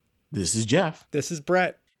This is Geoff. This is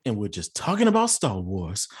Brett. And we're just talking about Star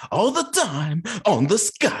Wars all the time on the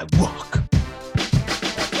Skywalk.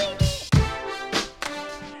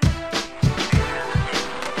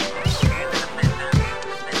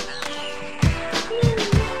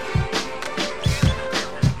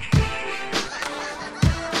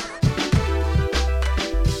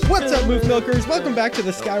 What's up, Moof Milkers? Welcome back to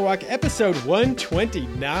the Skywalk, episode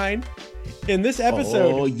 129. In this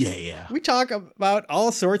episode, we talk about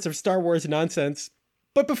all sorts of Star Wars nonsense.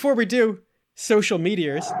 But before we do, social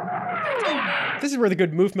meteors. This is where the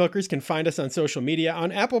good Moof Milkers can find us on social media.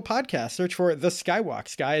 On Apple Podcasts, search for The Skywalk,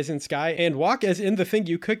 sky as in sky, and walk as in the thing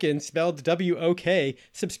you cook in, spelled W-O-K.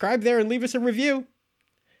 Subscribe there and leave us a review.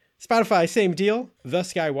 Spotify, same deal, The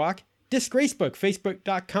Skywalk. Disgracebook,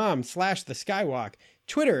 facebook.com/The Skywalk.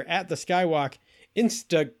 Twitter @The Skywalk.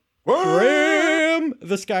 Instagram,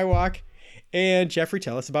 The Skywalk. And Jeffrey,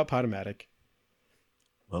 tell us about Podomatic.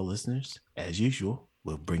 Well, listeners, as usual,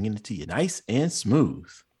 we're bringing it to you nice and smooth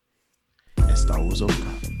at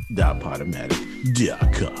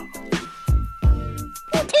StarWarsOvercom.podomatic.com.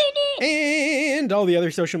 And all the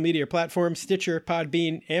other social media platforms, Stitcher,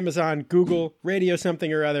 Podbean, Amazon, Google, Radio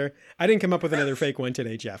something or other. I didn't come up with another fake one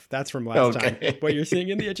today, Geoff. That's from last time, what you're seeing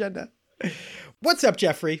in the agenda. What's up,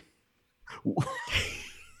 Jeffrey?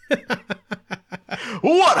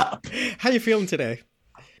 What up? How you feeling today?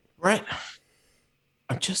 Brett,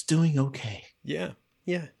 I'm just doing okay. Yeah.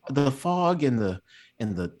 The fog and the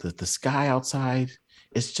sky outside,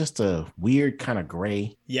 it's just a weird kind of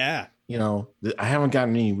gray. Yeah. You know, I haven't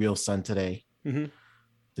gotten any real sun today. Mm-hmm.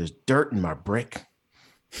 There's dirt in my brick.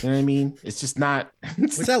 You know what I mean? It's just not.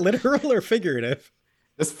 Was that literal or figurative?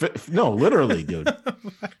 No, literally, dude.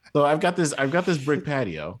 So I've got this brick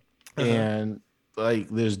patio, and like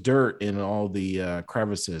there's dirt in all the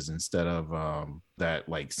crevices instead of that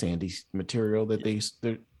like sandy material that is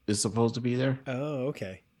supposed to be there. Oh,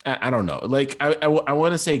 okay. I don't know. Like I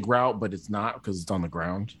want to say grout, but it's not because it's on the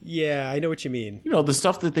ground. Yeah, I know what you mean. You know, the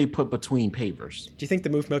stuff that they put between pavers. Do you think the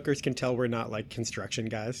Moof Milkers can tell we're not like construction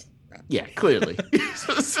guys? Yeah, clearly.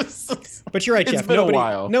 But you're right, Geoff. It's been a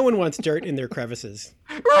while. No one wants dirt in their crevices.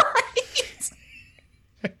 Right.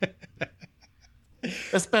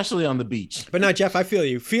 Especially on the beach. But no, Geoff, I feel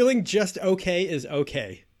you. Feeling just okay is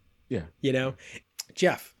okay. Yeah. You know?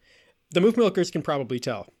 Geoff, the Moof Milkers can probably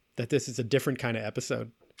tell that this is a different kind of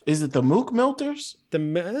episode. Is it the Mook Milkers?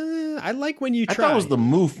 I like when you try. I thought it was the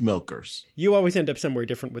Moof Milkers. You always end up somewhere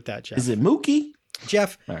different with that, Geoff. Is it Mookie?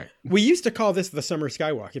 Geoff, all right. We used to call this the Summer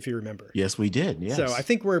Skywalk, if you remember. Yes, we did. Yes. So I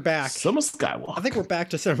think we're back. Summer Skywalk. I think we're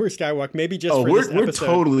back to Summer Skywalk, maybe just for this episode. We're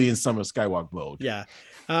totally in Summer Skywalk mode. Yeah.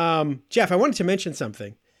 Geoff, I wanted to mention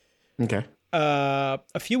something. Okay. A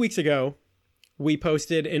few weeks ago, we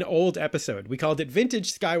posted an old episode. We called it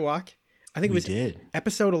Vintage Skywalk. I think it was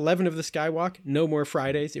episode 11 of the Skywalk, No More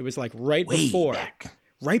Fridays. It was like right before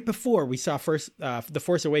we saw The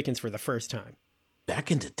Force Awakens for the first time.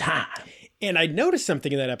 Back into time. And I noticed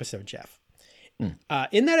something in that episode, Geoff.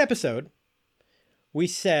 In that episode, we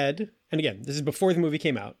said, and again, this is before the movie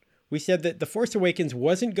came out, we said that The Force Awakens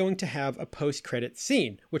wasn't going to have a post-credit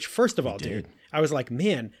scene, which first of all, dude, I was like,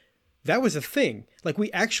 man, that was a thing. Like we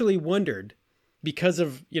actually wondered because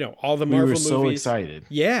of, all the Marvel movies. We were so excited.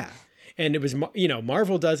 Yeah. And it was,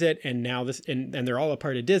 Marvel does it, and now this, and they're all a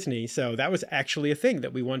part of Disney. So that was actually a thing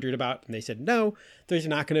that we wondered about. And they said, no, there's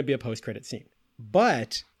not going to be a post-credit scene.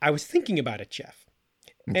 But I was thinking about it, Geoff.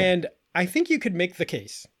 Okay. And I think you could make the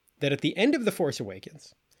case that at the end of The Force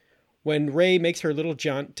Awakens, when Rey makes her little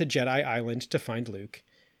jaunt to Jedi Island to find Luke,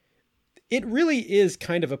 it really is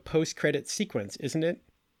kind of a post-credit sequence, isn't it?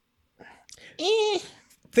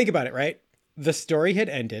 Think about it, right? The story had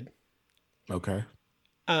ended. Okay.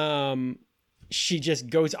 She just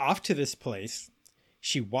goes off to this place.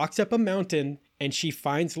 She walks up a mountain and she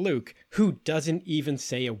finds Luke, who doesn't even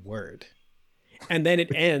say a word. And then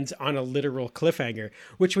it ends on a literal cliffhanger,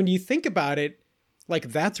 which when you think about it,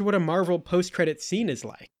 like that's what a Marvel post-credit scene is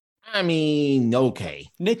like. I mean, okay.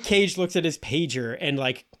 Nick Cage looks at his pager and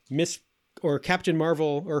like or Captain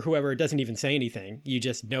Marvel or whoever doesn't even say anything. You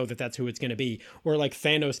just know that that's who it's going to be. Or like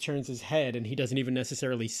Thanos turns his head and he doesn't even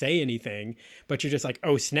necessarily say anything, but you're just like,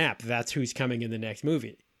 oh snap, that's who's coming in the next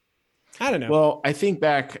movie. I don't know. Well, I think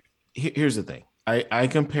back, here's the thing. I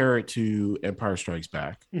compare it to Empire Strikes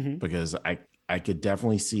Back because I could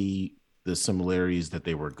definitely see the similarities that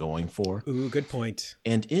they were going for. Ooh, good point.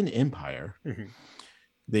 And in Empire,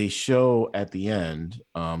 they show at the end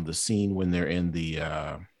the scene when they're in the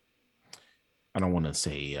I don't want to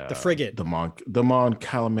say the frigate, the Mon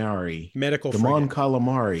Calamari medical, the frigate. Mon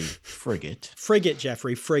Calamari frigate,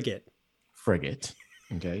 Jeffrey, frigate.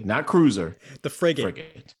 Okay, not cruiser, the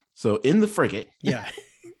frigate. So in the frigate, yeah,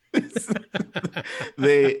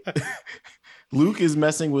 Luke is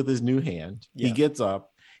messing with his new hand. Yeah. He gets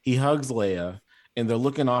up, he hugs Leia, and they're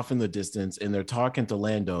looking off in the distance, and they're talking to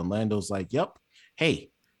Lando, and Lando's like, "Yep,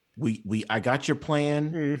 hey, I got your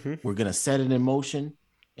plan. Mm-hmm. We're gonna set it in motion,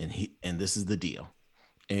 and this is the deal."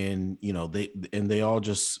 And they all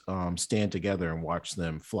just stand together and watch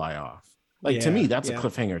them fly off. Like, to me, that's a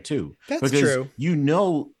cliffhanger too. That's true. You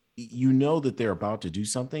know that they're about to do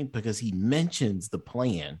something because he mentions the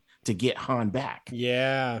plan to get Han back.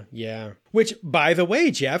 Yeah. Which, by the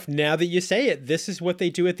way, Geoff, now that you say it, this is what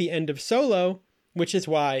they do at the end of Solo, which is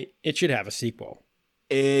why it should have a sequel.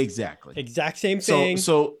 Exactly. Exact same thing.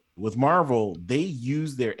 So with Marvel, they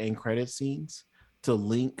use their end credit scenes to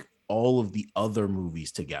link all of the other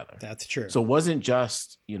movies together. That's true. So it wasn't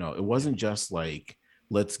just like,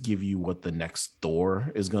 let's give you what the next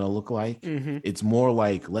Thor is going to look like. Mm-hmm. It's more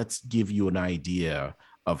like, let's give you an idea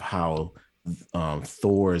of how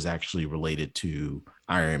Thor is actually related to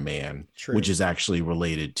Iron Man, True. which is actually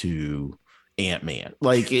related to Ant-Man.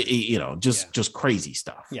 Like, just crazy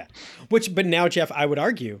stuff. Yeah. But now, Geoff, I would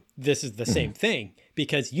argue this is the same thing,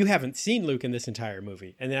 because you haven't seen Luke in this entire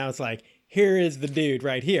movie. And now it's like, here is the dude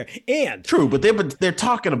right here. And true, but they're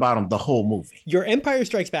talking about him the whole movie. Your Empire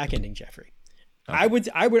Strikes Back ending, Jeffrey. Okay.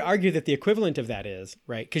 I would argue that the equivalent of that is,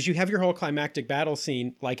 right, because you have your whole climactic battle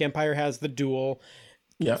scene, like Empire has the duel,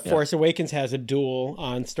 Force Awakens has a duel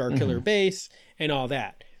on Starkiller Base, and all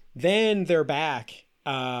that. Then they're back.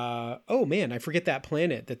 Oh man, I forget that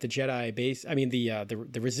planet that the Jedi base,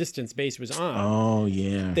 the Resistance base was on. Oh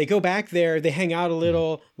yeah. They go back there, they hang out a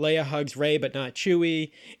little, Leia hugs Rey but not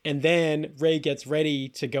Chewie, and then Rey gets ready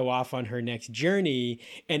to go off on her next journey,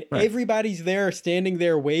 and everybody's there standing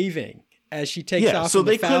there waving as she takes off. So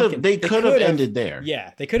they could have ended there.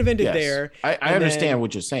 Yeah, they could have ended there. I understand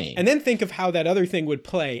what you're saying. And then think of how that other thing would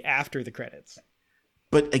play after the credits.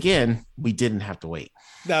 But again, we didn't have to wait.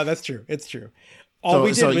 No, that's true. It's true.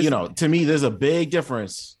 To me, there's a big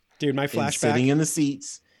difference. Dude, my flashback, sitting in the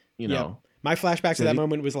seats, my flashback to that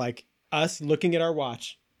moment was like us looking at our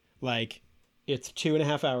watch, like it's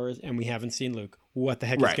 2.5 hours and we haven't seen Luke. What the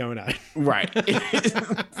heck is going on? Right.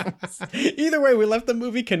 Either way, we left the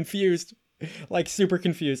movie confused, like super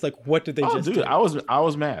confused. Like, what did they just do? I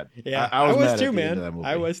was mad. Yeah, I was mad too, at the man. End of that movie.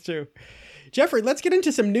 I was too. Jeffrey, let's get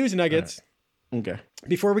into some news nuggets. Right. Okay.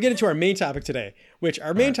 Before we get into our main topic today, which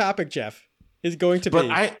our main topic, Geoff, is going to be.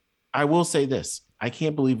 But I will say this: I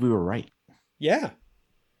can't believe we were right. Yeah.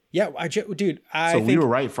 Dude, I think we were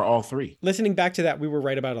right for all three. Listening back to that, we were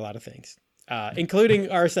right about a lot of things, including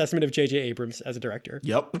our assessment of J.J. Abrams as a director.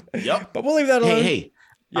 Yep. But we'll leave that alone. Hey,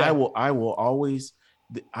 I will always.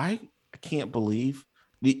 I can't believe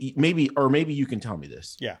maybe you can tell me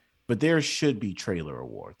this. Yeah. But there should be trailer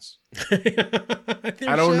awards.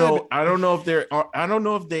 I don't know. I don't know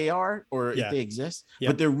if they are or if they exist.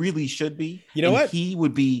 But there really should be. You know what? He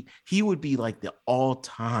would be like the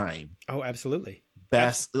all-time. Oh, absolutely.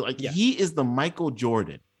 Best. He is the Michael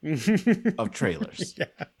Jordan of trailers.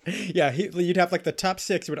 Yeah. You'd have like the top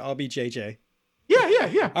 6 would all be JJ.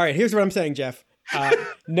 Yeah. All right. Here's what I'm saying, Geoff.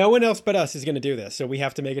 No one else but us is going to do this, so we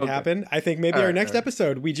have to make it happen. I think maybe our next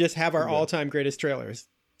episode, we just have our all-time greatest trailers.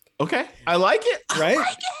 Okay, I like it. Right?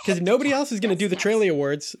 Because nobody else is going to do the Traily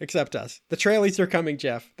Awards except us. The Trailies are coming,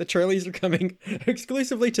 Geoff. The Trailies are coming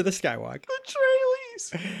exclusively to the Skywalk.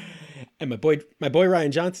 The Trailies. And my boy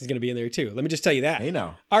Ryan Johnson's going to be in there too. Let me just tell you that. Hey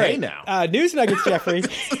now. All right. Hey now. News nuggets, Jeffrey.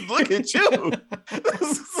 Look at you.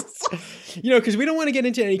 Because we don't want to get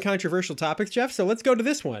into any controversial topics, Geoff. So let's go to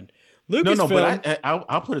this one. Lucasfilm. No, but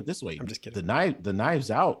I'll put it this way. I'm just kidding. The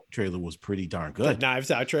Knives Out trailer was pretty darn good. The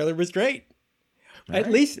Knives Out trailer was great. All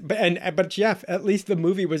least, but Geoff, at least the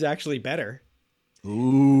movie was actually better.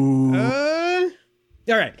 Ooh. All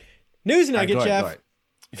right. News nugget, Geoff.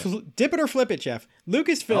 Yeah. Dip it or flip it, Geoff.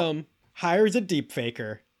 Lucasfilm hires a deep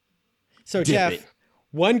faker. So, Geoff,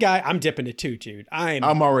 one guy, I'm dipping it too, dude.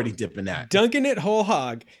 I'm already dipping that. Dunking it whole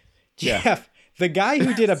hog. Geoff, the guy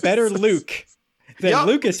who did a better Luke than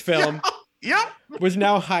Lucasfilm was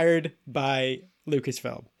now hired by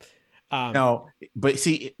Lucasfilm. No, but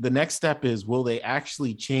see, the next step is, will they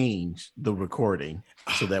actually change the recording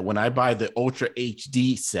so that when I buy the Ultra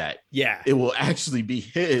HD set, it will actually be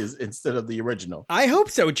his instead of the original? I hope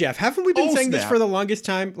so, Geoff. Haven't we been saying this for the longest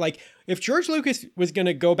time? Like, if George Lucas was going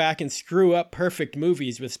to go back and screw up perfect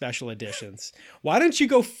movies with special editions, why don't you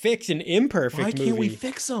go fix an imperfect movie? Why can't we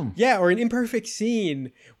fix them? Yeah, or an imperfect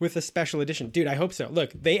scene with a special edition. Dude, I hope so.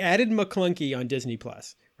 Look, they added McClunky on Disney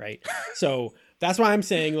Plus, right? So that's why I'm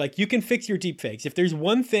saying, like, you can fix your deepfakes. If there's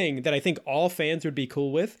one thing that I think all fans would be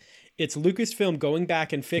cool with, It's Lucasfilm going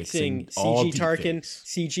back and fixing CG Tarkin,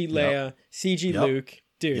 CG Leia, CG Luke.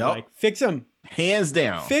 Dude, like, fix them. Hands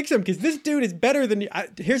down. Fix them, because this dude is better than...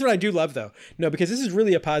 here's what I do love, though. No, because this is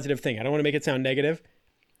really a positive thing. I don't want to make it sound negative.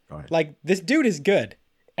 Go ahead. Like, this dude is good,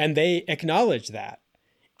 and they acknowledge that.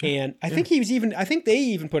 And I think they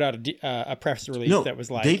even put out a press release that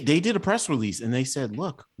was like... They did a press release, and they said,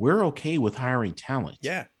 look, we're okay with hiring talent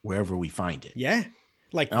wherever we find it. Yeah.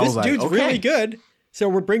 Like, this dude's really good, so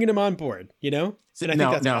we're bringing him on board, you know? And I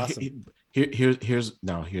think that's awesome. Here's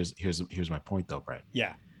my point, though, Brad.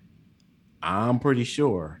 Yeah. I'm pretty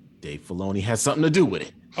sure Dave Filoni has something to do with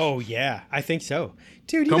it. Oh, yeah. I think so.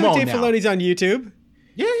 Dude, you know Dave Filoni's on YouTube?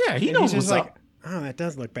 Yeah. He knows what's up. Oh, that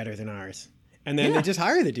does look better than ours. And then they just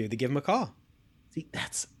hire the dude. They give him a call. See,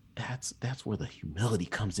 that's where the humility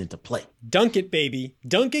comes into play. Dunk it, baby.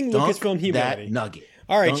 Dunking Lucasfilm humility. That nugget.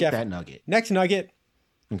 All right, Geoff. That nugget. Next nugget.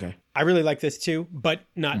 Okay. I really like this too, but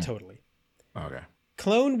not totally. Okay.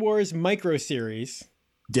 Clone Wars micro series.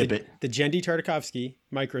 Dip it. The Genndy Tartakovsky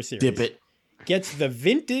micro series. Dip it. Gets the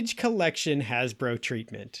vintage collection Hasbro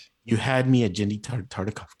treatment. You had me at Genndy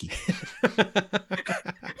Tartakovsky.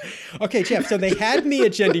 Okay, Geoff. So they had me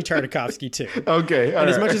at Genndy Tartakovsky too. Okay. And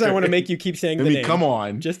as much as I want to make you keep saying the name, come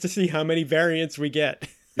on, just to see how many variants we get.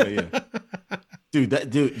 Yeah. Dude,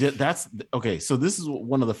 that's okay. So this is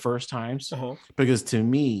one of the first times because to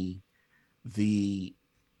me, the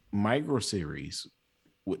micro series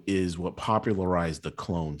is what popularized the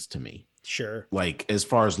clones to me. Sure. Like as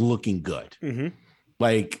far as looking good. Mm-hmm.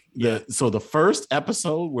 Like so the first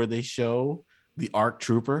episode where they show the ARC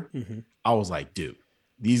Trooper, I was like, dude,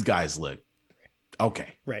 these guys look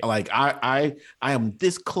okay. Right. Like I am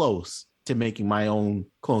this close to making my own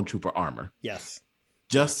clone trooper armor. Yes.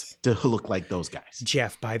 Just to look like those guys.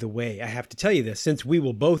 Geoff, by the way, I have to tell you this, since we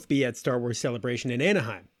will both be at Star Wars Celebration in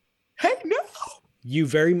Anaheim. Hey, no. You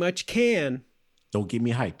very much can. Don't get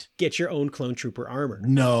me hyped. Get your own clone trooper armor.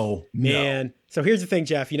 No. Man. So here's the thing,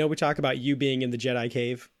 Geoff. You know, we talk about you being in the Jedi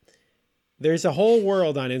cave. There's a whole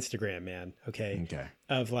world on Instagram, man. Okay.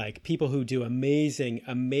 Of like people who do amazing,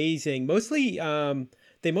 mostly,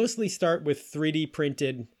 they mostly start with 3D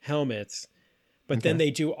printed helmets, but then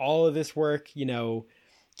they do all of this work, you know,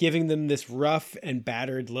 giving them this rough and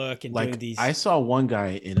battered look and like, doing these. I saw one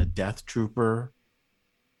guy in a Death Trooper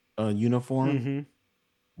uniform.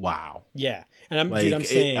 Wow. Yeah. And I'm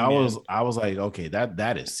saying, I was like, okay,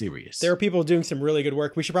 that is serious. There are people doing some really good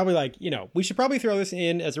work. We should probably throw this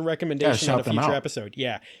in as a recommendation on a future episode.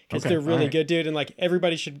 Yeah. Because they're really good, dude. And like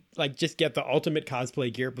everybody should like just get the ultimate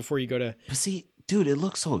cosplay gear before you go to. But see, dude, it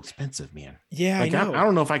looks so expensive, man. Yeah, like, I know. I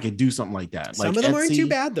don't know if I could do something like that. Some of them aren't too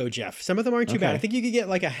bad though, Geoff. Some of them aren't too bad. I think you could get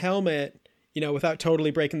like a helmet, you know, without totally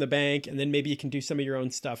breaking the bank. And then maybe you can do some of your own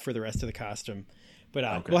stuff for the rest of the costume.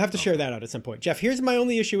 But we'll have to share that out at some point. Geoff, here's my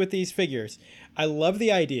only issue with these figures. I love the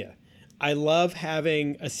idea. I love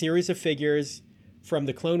having a series of figures from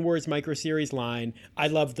the Clone Wars micro series line. I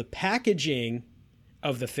love the packaging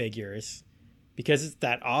of the figures because it's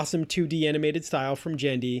that awesome 2D animated style from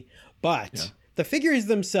Genndy. But the figures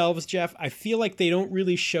themselves, Geoff, I feel like they don't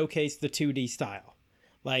really showcase the 2D style.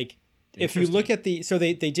 Like, if you look at they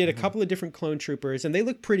did a couple of different clone troopers and they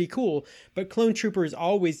look pretty cool, but clone troopers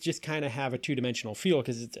always just kind of have a two-dimensional feel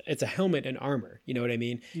because it's a helmet and armor. You know what I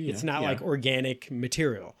mean? It's not like organic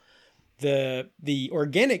material. The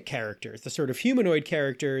organic characters, the sort of humanoid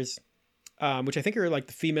characters, which I think are like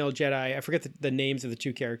the female Jedi. I forget the names of the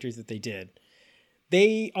two characters that they did.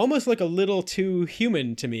 They almost look a little too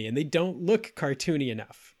human to me and they don't look cartoony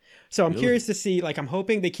enough. So I'm curious to see, like, I'm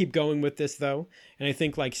hoping they keep going with this, though. And I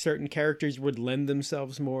think, like, certain characters would lend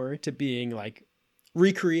themselves more to being, like,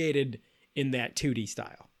 recreated in that 2D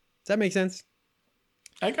style. Does that make sense?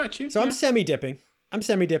 I got you. So I'm semi-dipping. I don't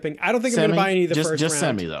think I'm going to buy any of the first just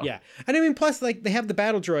round. Semi, though. Yeah. And I mean, plus, like, they have the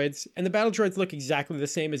battle droids. And the battle droids look exactly the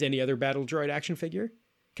same as any other battle droid action figure.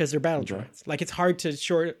 Because they're battle droids. Like, it's hard to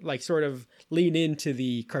sort of lean into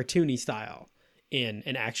the cartoony style in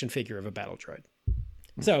an action figure of a battle droid.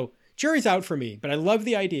 So... jury's out for me, but I love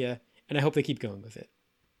the idea, and I hope they keep going with it.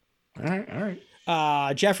 All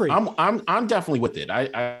right. Jeffrey, I'm definitely with it.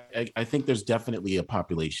 I think there's definitely a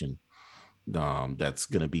population that's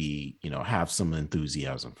gonna be, you know, have some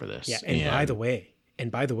enthusiasm for this. Yeah.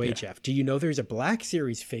 And by the way, Geoff, do you know there's a Black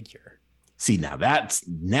Series figure? See,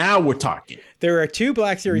 now we're talking. There are two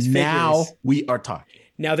Black Series figures. Now we are talking.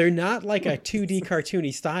 Now, they're not like a 2D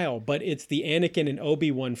cartoony style, but it's the Anakin and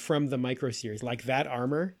Obi-Wan from the micro series, like that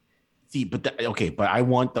armor. See, but I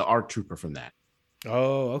want the ARC Trooper from that.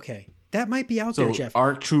 Oh, okay. That might be out there, Geoff.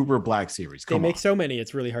 ARC Trooper Black Series. They make so many,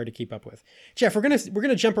 it's really hard to keep up with. Geoff, we're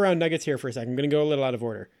gonna jump around nuggets here for a second. I'm gonna go a little out of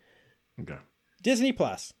order. Okay. Disney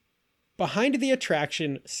Plus. behind the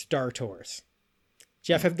attraction Star Tours.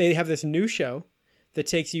 Geoff, they have this new show that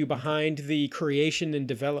takes you behind the creation and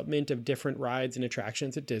development of different rides and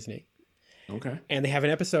attractions at Disney. Okay. And they have an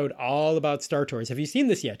episode all about Star Tours. Have you seen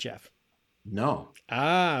this yet, Geoff? No.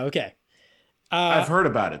 Ah, okay. I've heard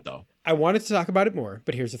about it, though. I wanted to talk about it more,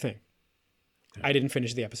 but here's the thing. Okay. I didn't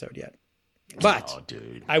finish the episode yet. But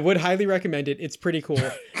dude. I would highly recommend it. It's pretty cool.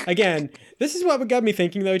 Again, this is what got me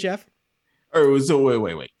thinking, though, Geoff. So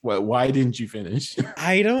wait. Why didn't you finish?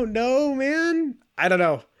 I don't know, man. I don't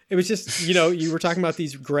know. It was just, you were talking about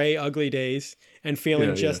these gray, ugly days and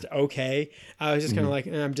feeling okay. I was just kind of like,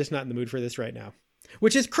 I'm just not in the mood for this right now,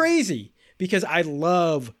 which is crazy because I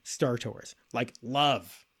love Star Tours. Like,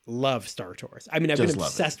 love Star Tours. I mean, I've been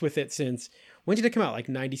obsessed with it since, when did it come out? Like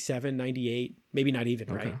 97, 98, maybe not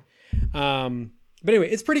even, right? But anyway,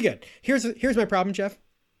 it's pretty good. Here's my problem, Geoff.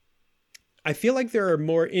 I feel like there are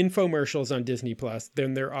more infomercials on Disney Plus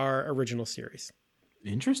than there are original series.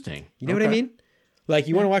 Interesting. You know what I mean? Like,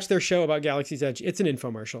 you want to watch their show about Galaxy's Edge, it's an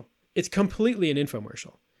infomercial. It's completely an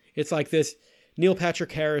infomercial. It's like this Neil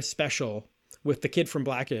Patrick Harris special with the kid from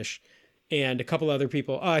Blackish and a couple other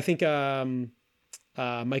people. Oh, I think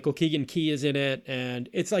Michael Keegan Key is in it, and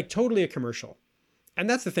it's like totally a commercial. And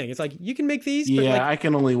that's the thing. It's like, you can make these. Yeah, but like, I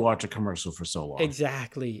can only watch a commercial for so long.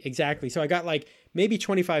 Exactly. So I got like maybe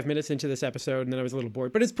 25 minutes into this episode and then I was a little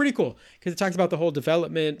bored. But it's pretty cool because it talks about the whole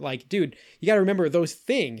development. Like, dude, you got to remember those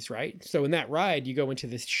things, right? So in that ride, you go into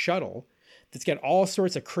this shuttle that's got all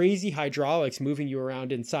sorts of crazy hydraulics moving you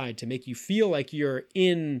around inside to make you feel like you're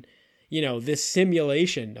in, this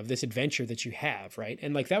simulation of this adventure that you have, right?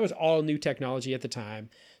 And like, that was all new technology at the time.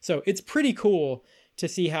 So it's pretty cool to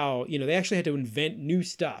see how, they actually had to invent new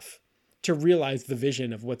stuff to realize the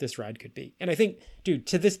vision of what this ride could be. And I think, dude,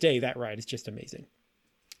 to this day, that ride is just amazing,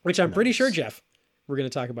 which I'm pretty sure, Geoff, we're going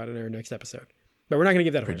to talk about in our next episode, but we're not going to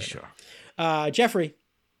give that away. Pretty sure. Jeffrey.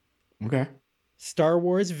 Okay. Star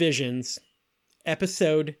Wars Visions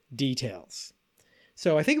episode details.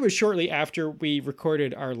 So I think it was shortly after we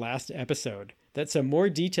recorded our last episode that some more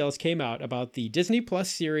details came out about the Disney Plus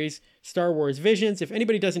series Star Wars Visions. If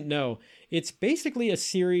anybody doesn't know, it's basically a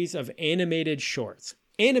series of animated shorts,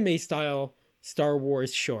 anime style Star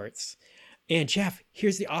Wars shorts. And Geoff,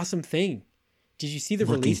 here's the awesome thing. Did you see the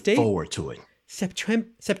release date? Looking forward to it.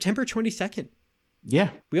 September 22nd. Yeah.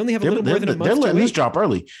 We only have a little more than a month. They're letting this drop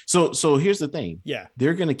early. So here's the thing. Yeah.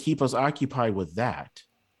 They're going to keep us occupied with that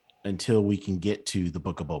until we can get to the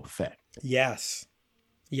Book of Boba Fett. Yes.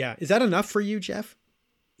 Yeah. Is that enough for you, Geoff?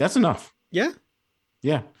 That's enough. Yeah.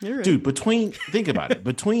 Yeah. Right. Dude, think about it.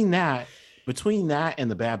 Between that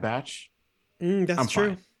and the Bad Batch. That's true.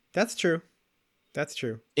 Fine. That's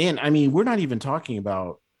true. And I mean, we're not even talking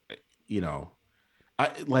about,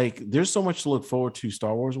 there's so much to look forward to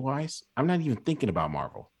Star Wars wise. I'm not even thinking about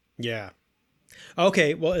Marvel. Yeah.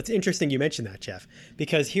 Okay. Well, it's interesting you mentioned that, Geoff,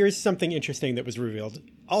 because here's something interesting that was revealed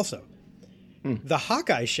also. The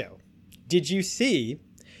Hawkeye show. Did you see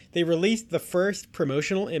they released the first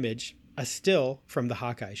promotional image, a still from the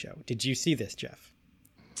Hawkeye show? Did you see this, Geoff?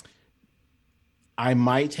 I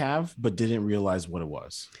might have, but didn't realize what it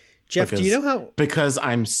was. Geoff, do you know how? Because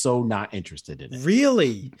I'm so not interested in it.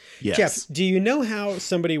 Really? Yes. Geoff, do you know how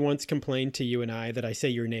somebody once complained to you and I that I say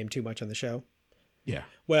your name too much on the show? Yeah.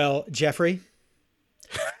 Well, Jeffrey,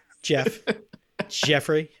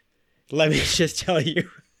 let me just tell you,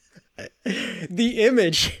 the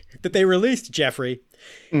image that they released, Jeffrey,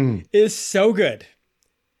 is so good.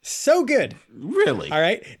 So good. Really? All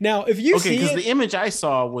right. Now, if you see because the image I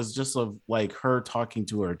saw was just of like her talking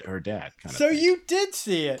to her dad. So you did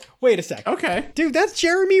see it. Wait a second. Okay. Dude, that's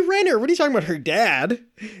Jeremy Renner. What are you talking about? Her dad?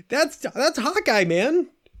 That's Hawkeye, man.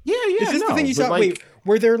 Yeah. Is this the thing you saw? Wait,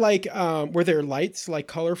 were there lights, like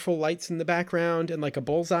colorful lights in the background and like a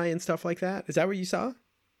bullseye and stuff like that? Is that what you saw?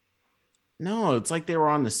 No, it's like they were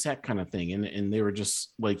on the set kind of thing, and they were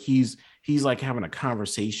just like he's like having a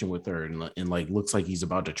conversation with her and like looks like he's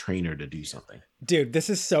about to train her to do something. Dude, this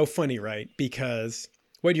is so funny, right? Because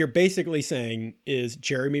what you're basically saying is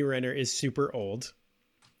Jeremy Renner is super old.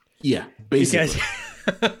 Yeah, basically.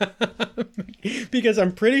 Because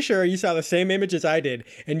I'm pretty sure you saw the same image as I did,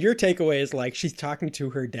 and your takeaway is like she's talking to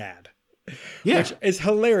her dad. Yeah. Which is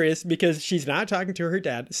hilarious because she's not talking to her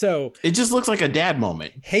dad. So it just looks like a dad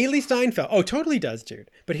moment. Haley Steinfeld. Oh, totally does,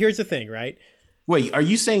 dude. But here's the thing, right? Wait, are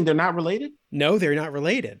you saying they're not related? No, they're not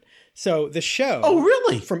related. So the show. Oh,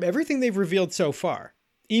 really? From everything they've revealed so far,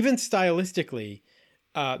 even stylistically,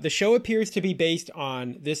 the show appears to be based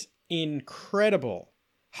on this incredible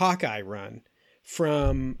Hawkeye run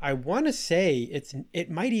from, I want to say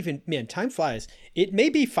it might even, man, time flies. It may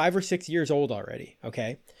be 5 or 6 years old already.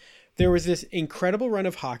 Okay. There was this incredible run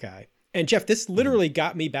of Hawkeye And Geoff, this literally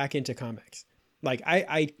got me back into comics. Like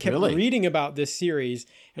I kept reading about this series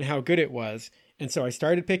and how good it was. And so I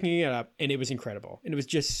started picking it up, and it was incredible. And it was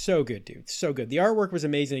just so good, dude. So good. The artwork was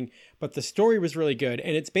amazing, but the story was really good.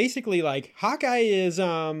 And it's basically like Hawkeye is,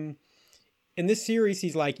 in this series,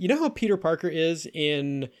 he's like, you know how Peter Parker is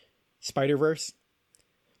in Spider-Verse?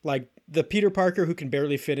 Like the Peter Parker who can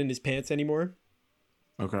barely fit in his pants anymore.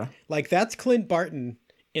 Okay. Like that's Clint Barton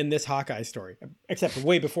in this Hawkeye story, except for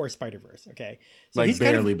way before Spider-Verse. Okay. So like he's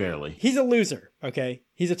barely. He's a loser. Okay.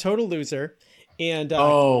 He's a total loser. And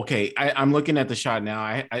okay. I'm looking at the shot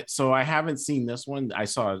now. So I haven't seen this one. I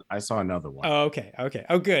saw another one. Oh, okay.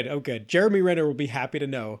 Oh, good. Jeremy Renner will be happy to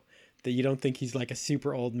know that you don't think he's like a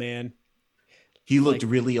super old man. He looked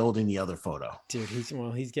really old in the other photo. Dude, he's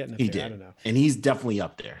getting up there. Did. I don't know. And he's definitely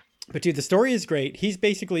up there. But dude, the story is great. He's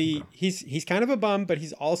basically he's kind of a bum, but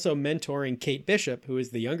he's also mentoring Kate Bishop, who is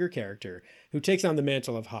the younger character, who takes on the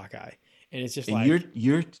mantle of Hawkeye. And it's just and like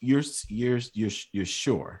you're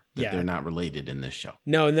sure that they're not related in this show.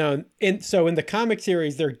 No. And so in the comic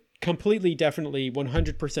series, they're completely, definitely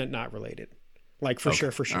 100% not related. Like for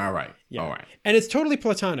sure. All right. Yeah. All right. And it's totally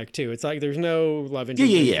platonic too. It's like there's no love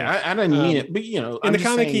interest. Yeah. I didn't mean it, but in the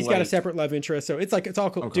comic, he's got a separate love interest. So it's all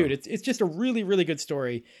cool. Okay. Dude, it's just a really, really good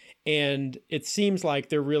story. And it seems like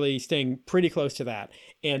they're really staying pretty close to that.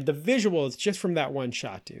 And the visuals just from that one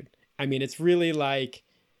shot, dude. I mean, it's really like,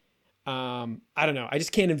 I don't know. I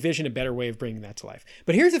just can't envision a better way of bringing that to life.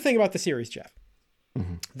 But here's the thing about the series, Geoff.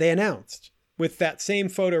 Mm-hmm. They announced with that same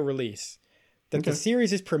photo release that the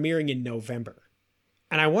series is premiering in November.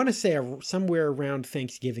 And I want to say somewhere around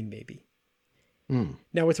Thanksgiving, maybe.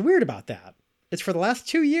 Now, what's weird about that is for the last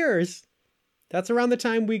 2 years, that's around the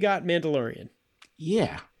time we got Mandalorian.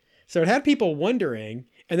 Yeah. So it had people wondering,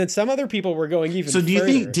 and then some other people were going even further. So do you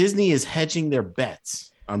think Disney is hedging their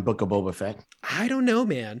bets on Book of Boba Fett? I don't know,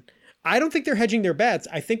 man. I don't think they're hedging their bets.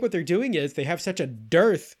 I think what they're doing is they have such a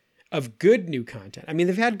dearth of good new content. I mean,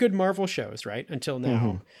 they've had good Marvel shows, right? Until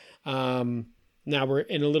now. Mm-hmm. Now we're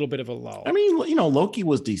in a little bit of a lull. I mean, Loki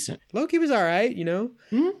was decent. Loki was all right,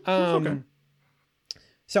 Mm-hmm. Okay.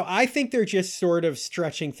 So I think they're just sort of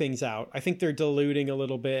stretching things out. I think they're diluting a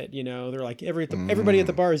little bit. They're like everybody at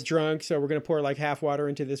the bar is drunk, so we're going to pour like half water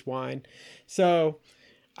into this wine. So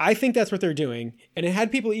I think that's what they're doing. And it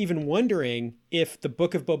had people even wondering if the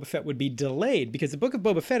Book of Boba Fett would be delayed, because the Book of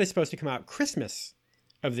Boba Fett is supposed to come out Christmas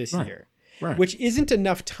of this year, which isn't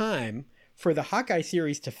enough time for the Hawkeye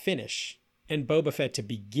series to finish and Boba Fett to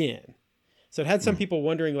begin. So it had some people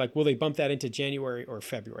wondering, like, will they bump that into January or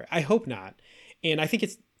February? I hope not. And I think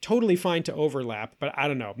it's totally fine to overlap, but I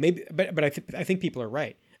don't know. Maybe, but I think people are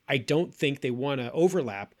right. I don't think they want to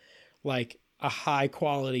overlap like a high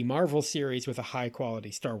quality Marvel series with a high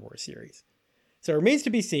quality Star Wars series. So it remains to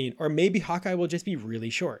be seen, or maybe Hawkeye will just be really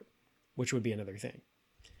short, which would be another thing.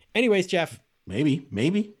 Anyways, Geoff.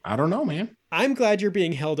 Maybe. I don't know, man. I'm glad you're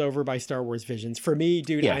being held over by Star Wars visions. For me,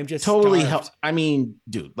 dude, I'm just totally I mean,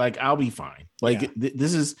 dude, like I'll be fine. Like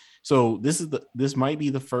this might be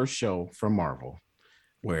the first show from Marvel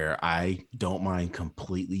where I don't mind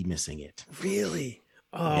completely missing it. Really?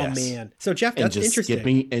 Oh man. So Geoff, that's interesting.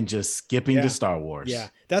 Skipping to Star Wars. Yeah.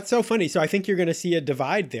 That's so funny. So I think you're going to see a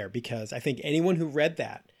divide there, because I think anyone who read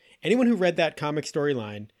that comic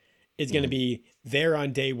storyline is going to be there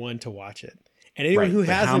on day one to watch it. And anyone who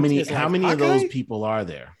hasn't, how many of those people are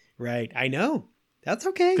there? Right. I know. That's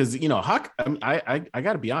okay. Because I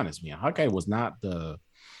got to be honest, man. Hawkeye was not the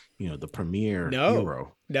premier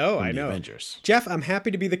hero. No, I know. Avengers. Geoff, I'm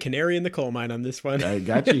happy to be the canary in the coal mine on this one. I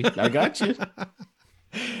got you.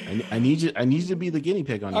 I need you to be the guinea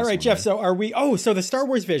pig on this. All right, one, Geoff. man. So are we? Oh, so the Star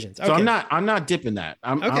Wars visions. Okay. So I'm not dipping that.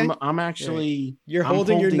 I'm actually. You're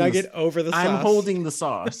holding your nugget over the sauce. I'm holding the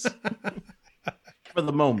sauce for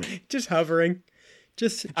the moment. Just hovering.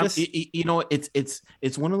 Just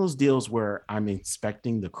it's one of those deals where I'm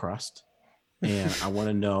inspecting the crust, and I want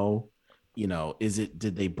to know,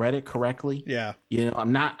 did they bread it correctly? Yeah.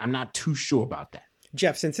 I'm not too sure about that.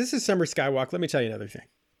 Geoff, since this is Summer Skywalk, let me tell you another thing.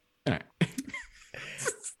 All right.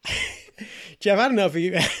 Geoff, I don't know if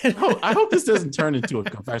you... I hope this doesn't turn into a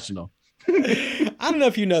confessional. I don't know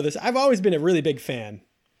if you know this. I've always been a really big fan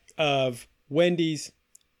of Wendy's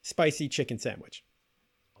spicy chicken sandwich.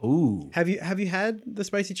 Ooh. Have you had the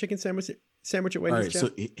spicy chicken sandwich at Wendy's? All right, Geoff? So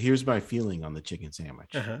here's my feeling on the chicken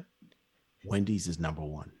sandwich. Wendy's is number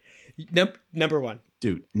one. Number one,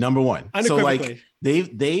 dude. Number one. So like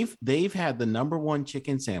they've had the number one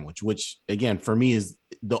chicken sandwich, which again for me is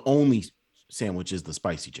the only sandwich is the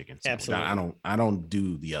spicy chicken sandwich. Absolutely. I don't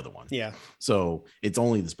do the other one. Yeah. So it's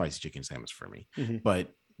only the spicy chicken sandwich for me. Mm-hmm.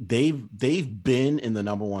 But they've been in the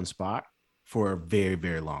number one spot for a very,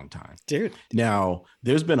 very long time. Dude. Now,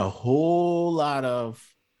 there's been a whole lot of,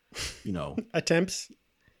 attempts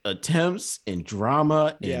and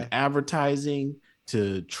drama and advertising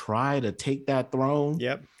to try to take that throne.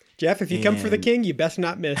 Yep. Geoff, if you come for the king, you best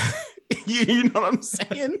not miss. You know what I'm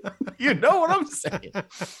saying? You know what I'm saying?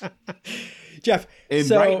 Geoff.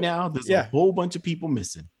 And right now, there's a whole bunch of people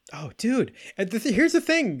missing. Oh, dude. And here's the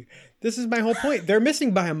thing. This is my whole point. They're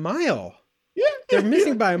missing by a mile. Yeah. They're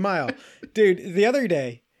missing by a mile. Dude, the other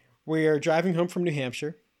day, we are driving home from New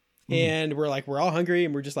Hampshire, and we're all hungry,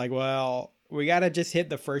 and we're just like, well, we got to just hit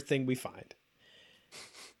the first thing we find.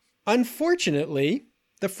 Unfortunately,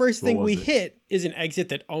 the first thing we hit is an exit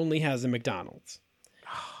that only has a McDonald's.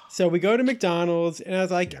 So we go to McDonald's, and I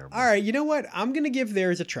was like, all right, you know what? I'm going to give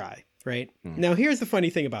theirs a try, right? Now, here's the funny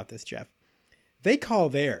thing about this, Geoff. They call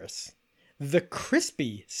theirs the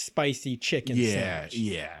crispy spicy chicken sandwich.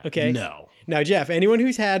 Yeah. Okay? No. Now, Geoff, anyone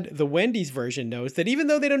who's had the Wendy's version knows that even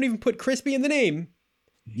though they don't even put crispy in the name,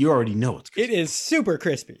 you already know it's crispy. It is super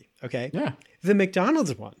crispy, okay? Yeah. The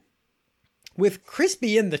McDonald's one, with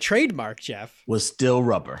crispy in the trademark, Geoff, was still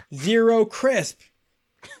rubber. Zero crisp.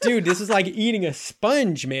 Dude, this is like eating a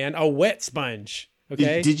sponge, man. A wet sponge.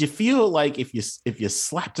 Okay. Did you feel like if you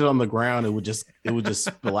slapped it on the ground, it would just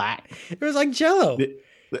splat? It was like Jell-O.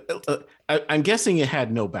 I'm guessing it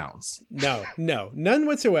had no bounce. No, none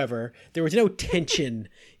whatsoever. There was no tension,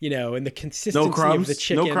 in the consistency of the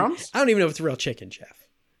chicken. No crumbs? I don't even know if it's real chicken, Geoff.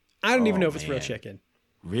 I don't even know if it's real chicken.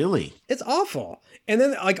 Really? It's awful. And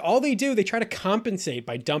then all they do, they try to compensate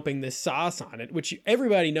by dumping this sauce on it, which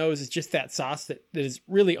everybody knows is just that sauce that is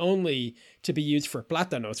really only to be used for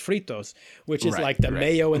plátanos fritos, which is like the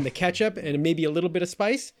mayo and the ketchup and maybe a little bit of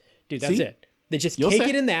spice. Dude, that's it. They just cake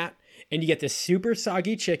it in that, and you get this super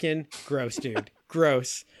soggy chicken. Gross, dude.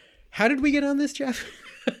 Gross. How did we get on this, Geoff?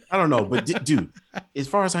 I don't know, but dude, as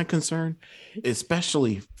far as I'm concerned,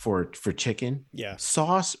 especially for chicken,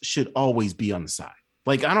 sauce should always be on the side.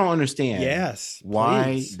 Like, I don't understand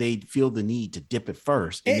why they feel the need to dip it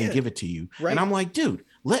first and then give it to you. Right. And I'm like, dude,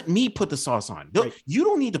 let me put the sauce on. You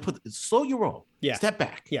don't need to slow your roll. Yeah. Step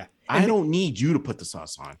back. Yeah. I don't need you to put the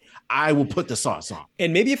sauce on. I will put the sauce on.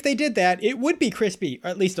 And maybe if they did that, it would be crispy, or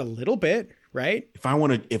at least a little bit, right? If I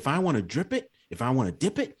want to drip it, if I want to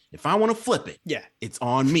dip it, if I want to flip it, it's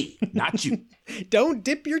on me, not you. Don't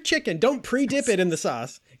dip your chicken. Don't pre-dip it in the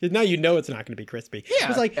sauce. Because now you know it's not going to be crispy. Yeah,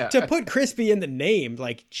 it's like to put crispy in the name,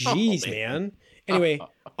 like, geez, man. Anyway,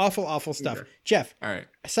 awful stuff. Yeah. Geoff, all right.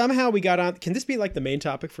 Somehow we got on. Can this be like the main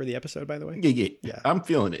topic for the episode, by the way? Yeah. I'm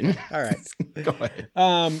feeling it. All right. Go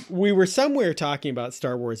ahead. We were somewhere talking about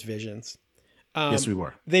Star Wars Visions. Yes, we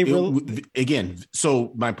were. Again,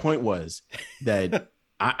 so my point was that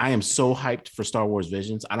I am so hyped for Star Wars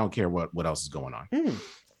Visions. I don't care what else is going on.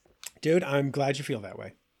 Dude, I'm glad you feel that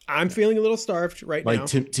way. I'm feeling a little starved right now.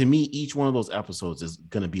 To me, each one of those episodes is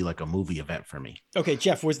going to be like a movie event for me. Okay,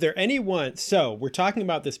 Geoff, was there anyone? So we're talking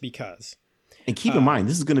about this because. And keep in mind,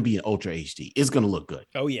 this is going to be an Ultra HD. It's going to look good.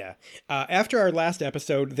 Oh, yeah. After our last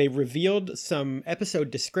episode, they revealed some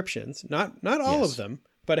episode descriptions. Not all of them,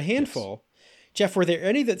 but a handful. Yes. Geoff, were there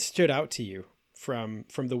any that stood out to you from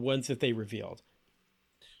the ones that they revealed?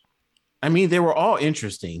 I mean, they were all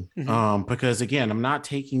interesting because, again, I'm not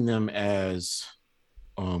taking them as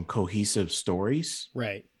cohesive stories,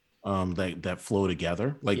 right? That flow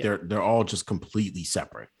together. Like they're all just completely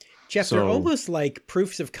separate. Geoff, they're almost like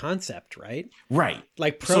proofs of concept, right? Right.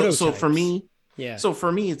 Like prototypes. So for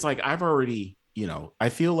me, it's like I've already, I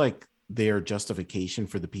feel like they're justification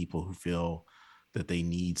for the people who feel that they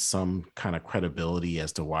need some kind of credibility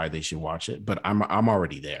as to why they should watch it. But I'm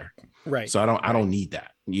already there. Right. So I don't need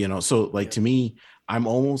that, So to me, I'm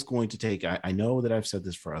almost going to take, I know that I've said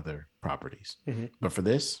this for other properties, but for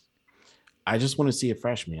this, I just want to see it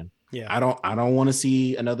fresh, man. Yeah. I don't want to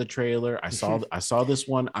see another trailer. I saw this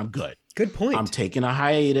one. I'm good. Good point. I'm taking a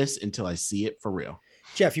hiatus until I see it for real.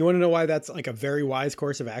 Geoff, you want to know why that's like a very wise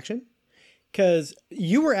course of action? Because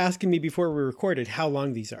you were asking me before we recorded how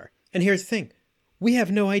long these are. And here's the thing. We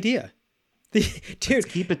have no idea. Dude, let's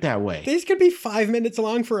keep it that way. These could be 5 minutes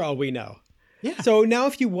long for all we know. Yeah. So now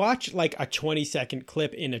if you watch like a 20-second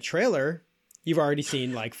clip in a trailer, you've already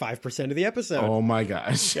seen like 5% of the episode. Oh my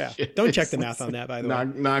gosh. Yeah. Don't check the math on that, by the way.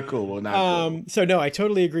 Not cool. Cool. So no, I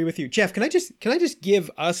totally agree with you. Geoff, can I just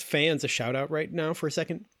give us fans a shout out right now for a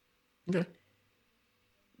second? Okay.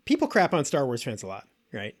 People crap on Star Wars fans a lot,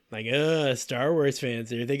 right? Like, Star Wars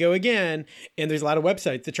fans, there they go again. And there's a lot of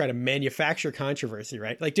websites that try to manufacture controversy,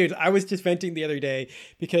 right? Like, dude, I was just venting the other day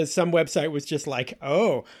because some website was just like,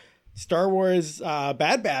 Star Wars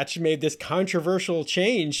Bad Batch made this controversial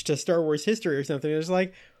change to Star Wars history or something. It was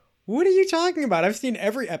like, What are you talking about? I've seen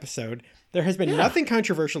every episode. There has been nothing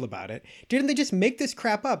controversial about it. Didn't they just make this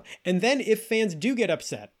crap up? And then if fans do get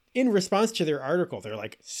upset in response to their article, they're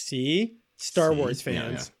like, see, Star Wars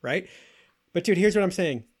fans, right? But dude, here's what I'm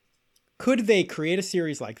saying. Could they create a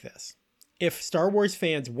series like this if Star Wars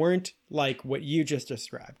fans weren't like what you just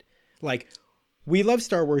described? Like, we love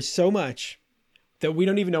Star Wars so much that we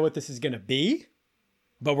don't even know what this is going to be,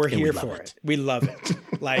 but we're here for it. We love it.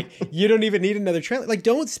 Like, you don't even need another trailer. Like,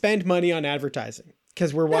 don't spend money on advertising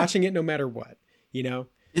because we're watching it no matter what, you know?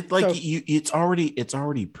 It's like it's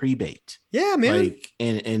already pre-baked. Yeah, man. Like,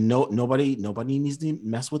 and nobody needs to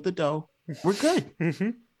mess with the dough. We're good.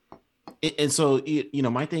 And so, you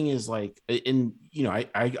know, my thing is like, and you know,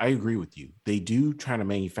 I agree with you. They do try to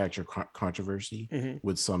manufacture controversy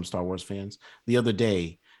with some Star Wars fans. The other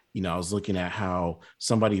day, you know, I was looking at how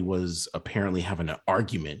somebody was apparently having an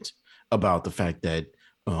argument about the fact that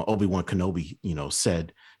Obi-Wan Kenobi, you know,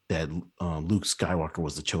 said that Luke Skywalker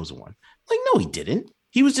was the chosen one. Like, no, he didn't.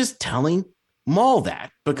 He was just telling Maul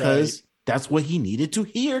that because that's what he needed to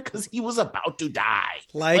hear because he was about to die.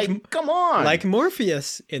 Like, come on. Like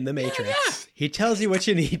Morpheus in The Matrix. Yeah. He tells you what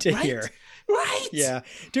you need to hear. Right. Yeah.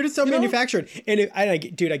 Dude, it's so manufactured. And I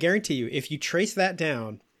guarantee you, if you trace that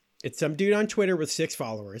down, it's some dude on Twitter with 6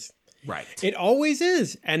 followers. Right. It always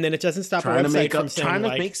is. And then it doesn't stop a website from saying, trying to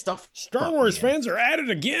like, make stuff. Star Wars fans are at it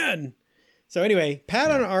again. So anyway,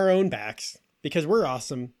 pat on our own backs because we're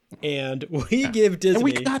awesome. And we give Disney. And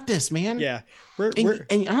we got this, man. Yeah.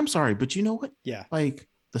 And I'm sorry, but you know what? Yeah. Like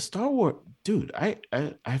the Star Wars, dude, I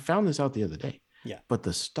found this out the other day. Yeah. But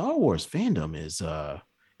the Star Wars fandom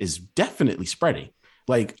is definitely spreading.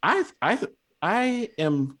 Like I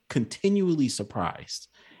am continually surprised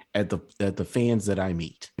at the fans that I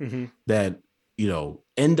meet that, you know,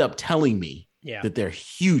 end up telling me that they're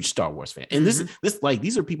huge Star Wars fans. And this like,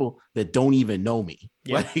 these are people that don't even know me.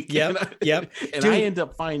 Yep. Like, Yep. And I end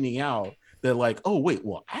up finding out that like, oh wait,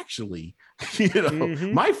 well actually, you know,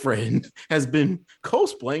 my friend has been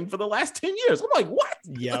cosplaying for the last 10 years. I'm like, what?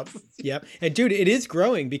 Yep. And dude, it is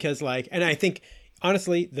growing because like, and I think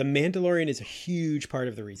honestly, The Mandalorian is a huge part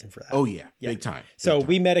of the reason for that. Oh yeah. Big time. So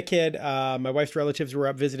we met a kid, my wife's relatives were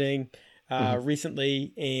up visiting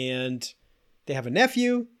recently, and they have a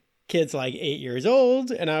nephew. Kid's like 8 years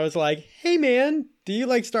old. And I was like, hey man, do you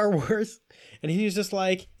like Star Wars? And he was just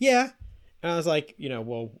like, yeah. And I was like, you know,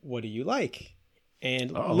 well, what do you like?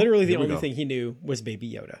 And literally the only thing he knew was Baby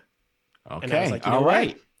Yoda. Okay. And I was like, you know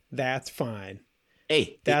what? That's fine.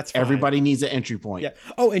 Hey, that's fine. Everybody needs an entry point. Yeah.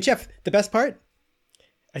 Oh, and Geoff, the best part,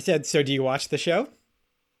 I said, so do you watch the show?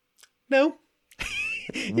 No.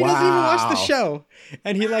 He doesn't even watch the show,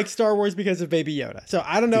 and he likes Star Wars because of Baby Yoda. So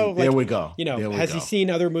I don't know. Like, there we go. You know, has he seen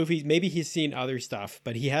other movies? Maybe he's seen other stuff,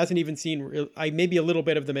 but he hasn't even seen maybe a little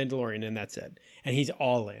bit of The Mandalorian, and that's it. And he's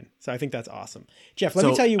all in. So I think that's awesome. Geoff, let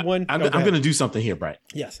me tell you one. I'm going to do something here, Brett.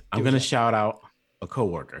 Yes. I'm going to shout out a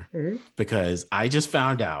coworker because I just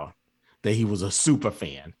found out that he was a super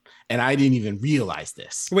fan, and I didn't even realize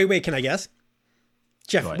this. Wait. Can I guess?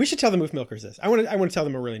 Geoff, we should tell the Moof Milkers this. I want to tell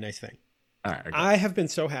them a really nice thing. All right, I have been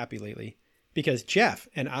so happy lately because Geoff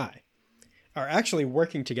and I are actually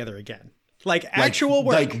working together again. Like actual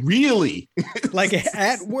work. Like really? Like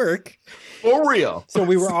at work. For real. So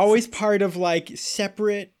we were always part of like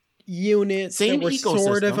separate units that were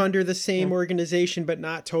sort of under the same organization, but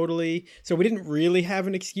not totally. So we didn't really have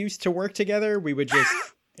an excuse to work together. We would just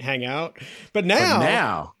hang out. But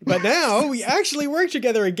now we actually work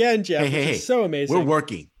together again, Geoff. Hey. It's so amazing. We're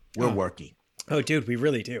working. Working. Oh, dude, we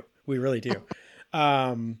really do. We really do.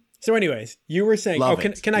 So anyways, you were saying,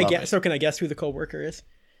 can I guess? So can I guess who the coworker is?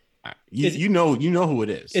 You know who it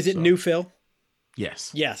is. Is it New Phil?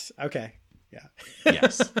 Yes. Yes. Okay. Yeah.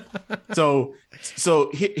 Yes. So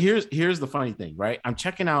here's the funny thing, right? I'm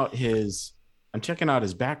checking out his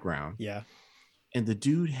background. Yeah. And the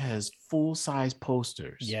dude has full-size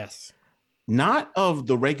posters. Yes. Not of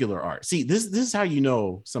the regular art. See, this is how you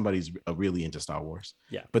know somebody's really into Star Wars.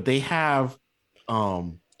 Yeah. But they have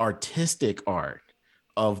artistic art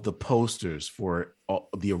of the posters for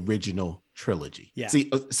the original trilogy. Yeah. See,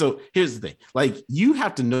 so here's the thing: like, you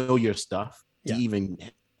have to know your stuff to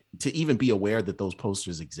even be aware that those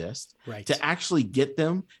posters exist. Right. To actually get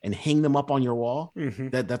them and hang them up on your wall.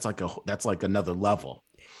 That's like another level.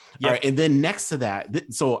 Yep. All right, and then next to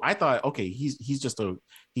that, so I thought, okay, he's just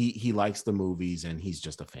he likes the movies and he's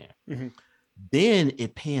just a fan. Then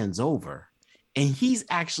it pans over, and he's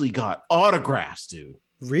actually got autographs, dude.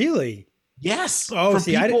 Really? Yes. Oh,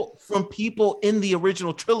 from people in the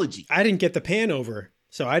original trilogy. I didn't get the pan over,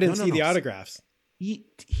 so I didn't see the autographs.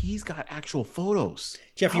 He's got actual photos.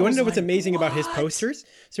 Geoff, you want to know what's amazing about his posters?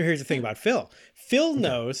 So here's the thing about Phil. Phil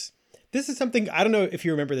knows This is something, I don't know if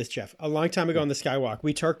you remember this, Geoff. A long time ago on the Skywalk,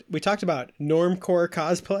 we talked about normcore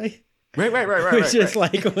cosplay. Right. Which is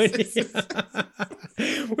like when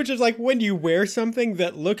which is like when you wear something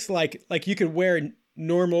that looks like you could wear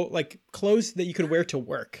normal, like clothes that you could wear to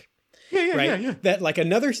work. Yeah. That like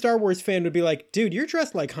another Star Wars fan would be like, dude, you're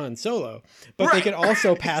dressed like Han Solo, but they could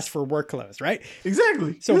also pass for work clothes, right?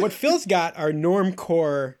 Exactly. So what Phil's got are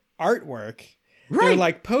normcore artwork. Right. They're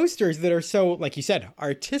like posters that are so, like you said,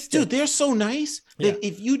 artistic. Dude, they're so nice that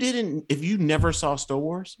if you never saw Star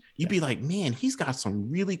Wars, you'd be like, man, he's got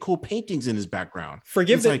some really cool paintings in his background. Wait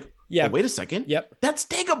a second. Yep. That's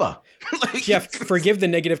Dagobah. Geoff, forgive the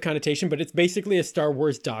negative connotation, but it's basically a Star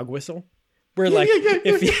Wars dog whistle. Where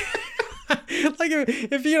if you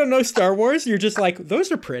if you don't know Star Wars, you're just like,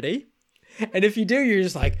 those are pretty. And if you do, you're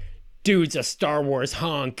just like, dude's a Star Wars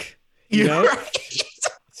honk. You know? Right.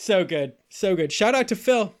 So good. Shout out to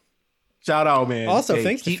Phil. Shout out, man. Also,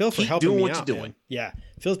 thanks to Phil for helping me out. Doing what you're doing. Yeah.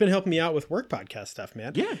 Phil's been helping me out with work podcast stuff,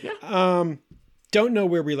 man. Yeah. Don't know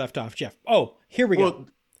where we left off, Geoff. Oh, here we go.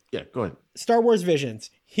 Yeah, go ahead. Star Wars Visions.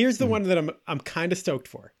 Here's the one that I'm kind of stoked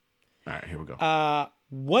for. All right, here we go.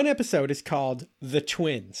 One episode is called The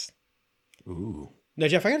Twins. Ooh. Now,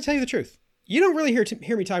 Geoff, I got to tell you the truth. You don't really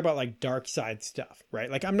hear me talk about like dark side stuff,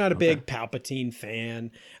 right? Like I'm not a big Palpatine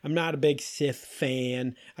fan. I'm not a big Sith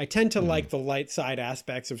fan. I tend to like the light side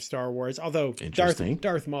aspects of Star Wars, although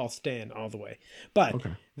Darth Maul stan all the way. But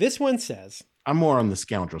this one says... I'm more on the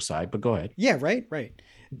scoundrel side, but go ahead. Yeah, right.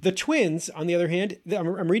 The Twins, on the other hand,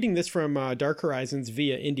 I'm reading this from Dark Horizons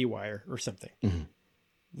via IndieWire or something. Mm-hmm.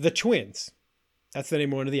 The Twins, that's the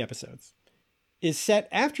name of one of the episodes, is set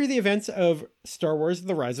after the events of Star Wars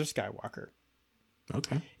The Rise of Skywalker.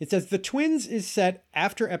 Okay. It says The Twins is set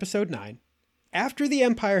after Episode 9, after the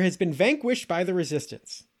Empire has been vanquished by the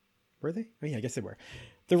Resistance. Were they? Oh yeah, I guess they were.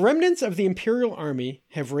 The remnants of the Imperial Army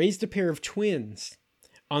have raised a pair of twins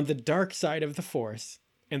on the dark side of the Force,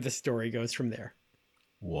 and the story goes from there.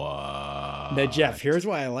 What? Now, Geoff, here's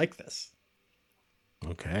why I like this.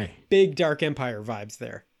 Okay. Big Dark Empire vibes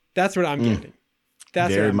there. That's what I'm getting.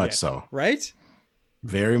 That's very much so. Right?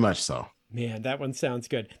 Very much so. Man, that one sounds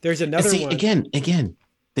good. There's another one. Again,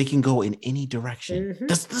 they can go in any direction. Mm-hmm.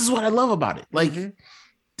 This is what I love about it. Like,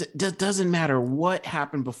 doesn't matter what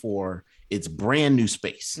happened before. It's brand new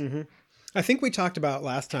space. Mm-hmm. I think we talked about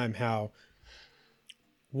last time how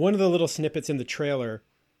one of the little snippets in the trailer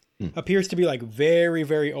appears to be like very,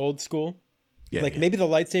 very old school. Yeah, maybe the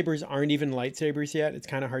lightsabers aren't even lightsabers yet. It's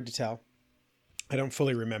kind of hard to tell. I don't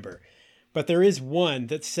fully remember. But there is one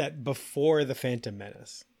that's set before The Phantom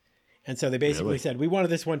Menace. And so they basically said, we wanted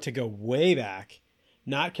this one to go way back,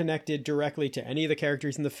 not connected directly to any of the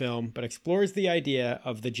characters in the film, but explores the idea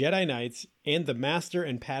of the Jedi Knights and the Master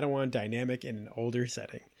and Padawan dynamic in an older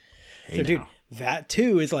setting. Dude, that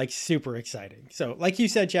too is like super exciting. So like you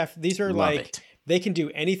said, Geoff, these are they can do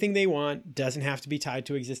anything they want. Doesn't have to be tied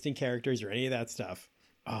to existing characters or any of that stuff.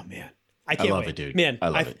 Oh man. I can't love wait. it, dude. Man, I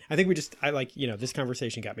love it. I think this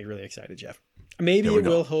conversation got me really excited, Geoff. Maybe it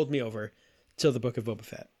will hold me over till the Book of Boba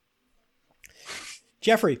Fett.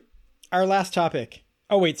 Jeffrey, our last topic.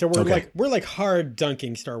 Oh wait, so we're like hard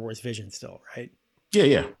dunking Star Wars Vision still, right?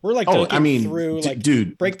 Yeah. We're like dunking through like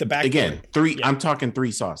dude, break the backboard. Again, three. Yeah. I'm talking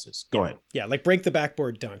three sauces. Go ahead. Yeah, like break the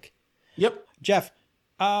backboard dunk. Yep. Geoff,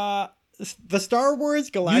 the Star Wars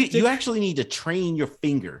Galactic. You actually need to train your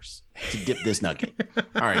fingers to dip this nugget.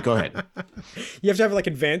 All right, go ahead. You have to have like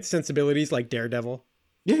advanced sensibilities like Daredevil.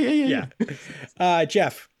 Yeah.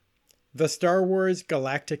 Geoff, the Star Wars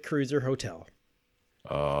Galactic Cruiser Hotel.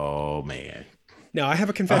 Oh man. Now I have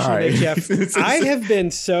a confession to make, Geoff. I have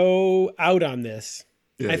been so out on this.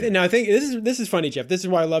 I think this is funny, Geoff. This is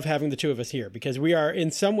why I love having the two of us here, because we are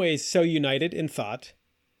in some ways so united in thought,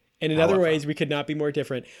 and in other ways we could not be more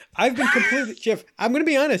different. I've been completely, Geoff, I'm going to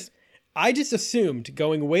be honest. I just assumed,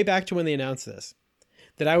 going way back to when they announced this,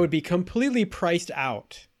 that I would be completely priced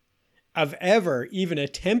out of ever even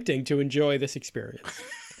attempting to enjoy this experience.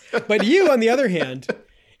 But you, on the other hand,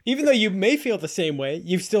 even though you may feel the same way,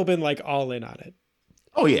 you've still been like all in on it.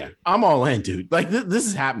 Oh yeah, I'm all in, dude. Like this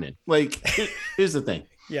is happening. Like here's the thing.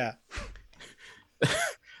 Yeah.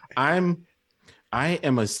 I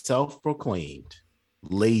am a self-proclaimed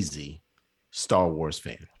lazy Star Wars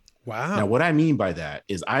fan. Wow. Now what I mean by that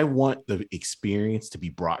is I want the experience to be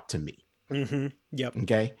brought to me. Mm-hmm. Yep.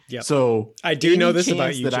 Okay. Yep. So I do know this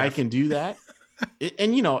about you, that Geoff. I can do that.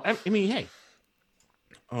 And I mean, hey,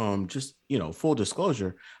 just full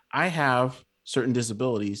disclosure, I have certain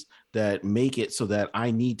disabilities that make it so that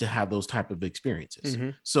I need to have those type of experiences.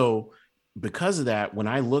 Mm-hmm. So because of that, when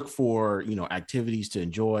I look for activities to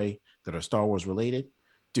enjoy that are Star Wars related,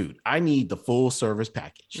 dude, I need the full service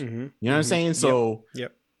package. Mm-hmm. You know what I'm saying? So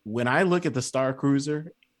yep. When I look at the Star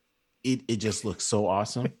Cruiser, it just looks so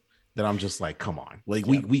awesome that I'm just like, come on, like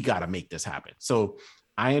we got to make this happen. So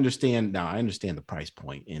I understand now. I understand the price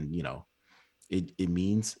point, and you know, it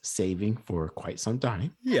means saving for quite some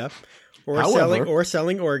time. Yeah, or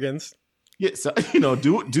selling organs. Yeah, so, you know,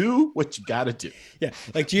 do what you got to do. Yeah,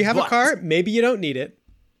 like, do you have a car? Maybe you don't need it.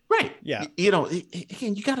 Right. Yeah. You know,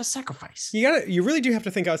 again, you got to sacrifice. You really do have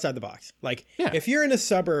to think outside the box. Like, if you're in a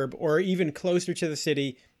suburb or even closer to the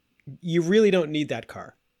city, you really don't need that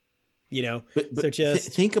car. You know, but so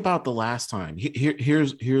just think about the last time.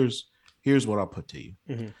 Here's what I'll put to you.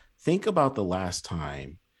 Mm-hmm. Think about the last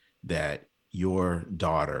time that your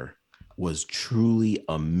daughter was truly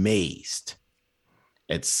amazed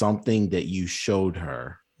at something that you showed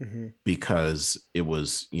her because it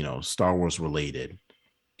was, you know, Star Wars related,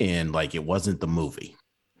 and like it wasn't the movie.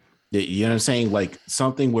 You know what I'm saying? Like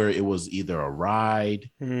something where it was either a ride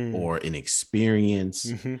or an experience.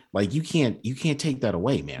 Mm-hmm. Like you can't take that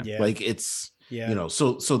away, man. Yeah. Like it's, you know,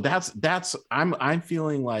 so that's I'm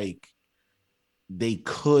feeling like they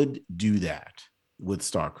could do that with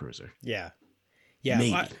Star Cruiser. Yeah.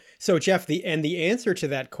 Yeah. So Geoff, the answer to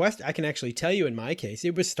that question, I can actually tell you in my case,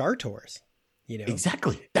 it was Star Tours. You know,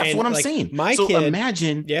 exactly. That's what I'm saying. My kid,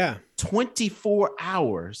 imagine 24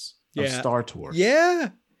 hours of Star Tours.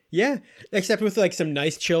 Yeah. Yeah, except with like some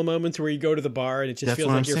nice chill moments where you go to the bar and it just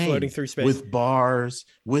feels like you're floating through space. With bars,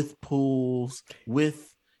 with pools,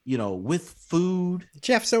 with, you know, with food.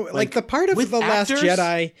 Geoff, so like the part of The Last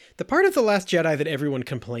Jedi that everyone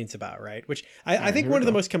complains about, right? Which I think one of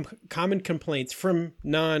the most common complaints from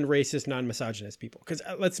non-racist, non-misogynist people, because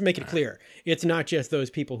let's make it clear, it's not just those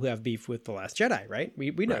people who have beef with The Last Jedi, right?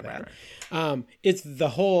 We know that. Right. It's the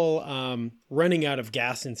whole running out of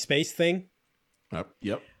gas in space thing.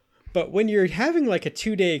 Yep. But when you're having like a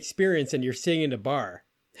 2-day experience and you're sitting in a bar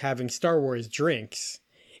having Star Wars drinks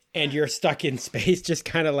and you're stuck in space just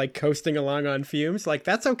kind of like coasting along on fumes, like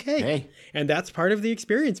that's okay. Hey. And that's part of the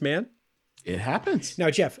experience, man. It happens.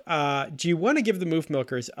 Now, Geoff, do you want to give the Moof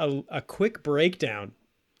Milkers a quick breakdown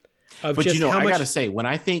of but just you know, how much... I gotta say, when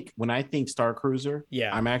I think Star Cruiser,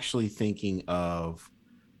 I'm actually thinking of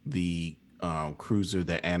the cruiser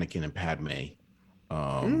that Anakin and Padme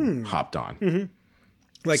hopped on. Mm-hmm.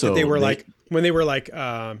 Like so that they were when they were like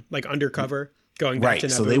undercover going back to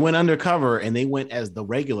Naboo. So they went undercover and they went as the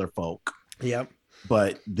regular folk. Yep.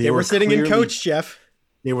 But they were sitting in coach, Geoff.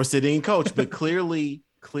 They were sitting in coach, but clearly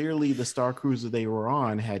the Star Cruiser they were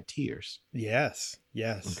on had tiers. Yes.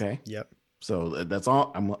 Okay. Yep. So that's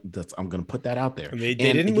all. I'm going to put that out there. And they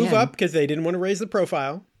didn't move up because they didn't want to raise the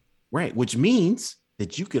profile. Right, which means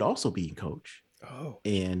that you could also be in coach. Oh.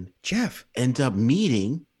 And Geoff end up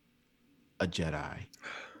meeting a Jedi.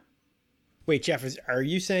 Wait, Geoff, are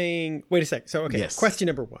you saying... Wait a sec. So, okay, yes. Question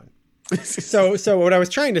number one. So what I was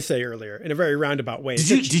trying to say earlier, in a very roundabout way...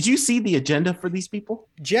 Did you see the agenda for these people?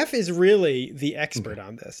 Geoff is really the expert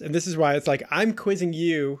on this. And this is why it's like, I'm quizzing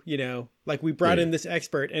you, you know, like we brought in this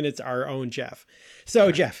expert and it's our own Geoff.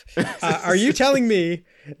 So, Geoff, are you telling me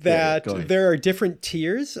that there are different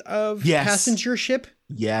tiers of passengership?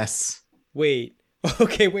 Yes. Wait.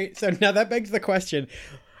 Okay, wait. So now that begs the question...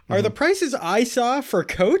 Are the prices I saw for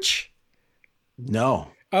coach? No.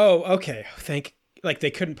 Oh, okay.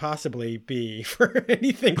 They couldn't possibly be for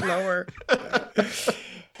anything lower.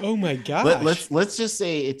 Oh my gosh. Let's just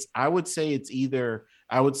say I would say it's either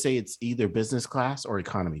business class or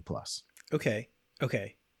economy plus. Okay.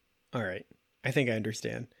 All right. I think I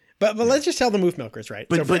understand. But let's just tell the Moof Milkers, right?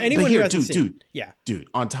 But, so for anyone here, who hasn't seen, dude,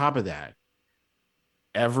 on top of that,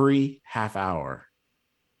 every half hour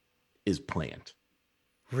is planned.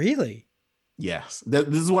 Really? Yes. This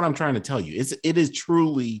is what I'm trying to tell you. It is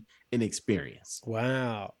truly an experience.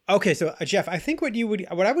 Wow. Okay, so Geoff, I think what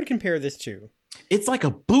I would compare this to. It's like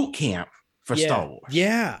a boot camp for Star Wars.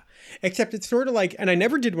 Yeah. Except it's sort of like, and I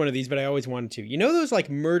never did one of these, but I always wanted to. You know those like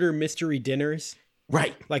murder mystery dinners?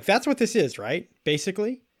 Right. Like that's what this is, right?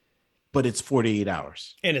 Basically. But it's 48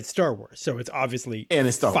 hours. And it's Star Wars. So it's obviously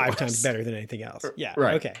 5 times better than anything else. Yeah.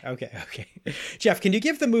 Right. Okay. Geoff, can you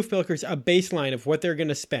give the Moof Milkers a baseline of what they're going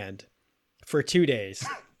to spend for 2 days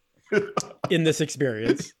in this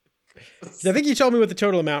experience? I think you told me what the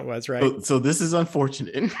total amount was, right? So this is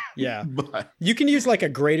unfortunate. Yeah. But you can use like a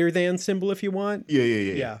greater than symbol if you want.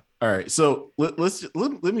 Yeah. All right. So let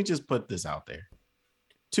me just put this out there.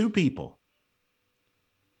 2 people.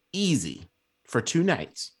 Easy for 2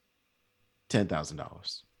 nights.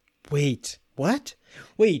 $10,000. Wait, what?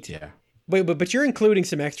 Wait. Yeah. Wait, but you're including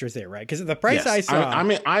some extras there, right? Because the price I saw,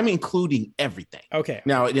 I'm including everything. Okay.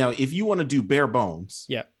 Now, if you want to do bare bones,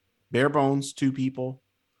 yeah, bare bones, 2 people,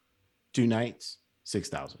 2 nights,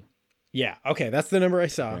 6,000. Yeah. Okay. That's the number I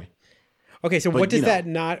saw. Okay. So what does that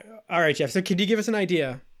not? All right, Geoff. So could you give us an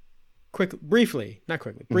idea briefly,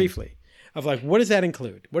 of like, what does that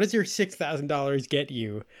include? What does your $6,000 get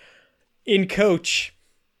you in coach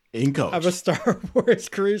of a Star Wars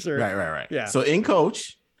cruiser? Right. Yeah. So in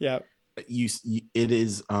coach, yeah, it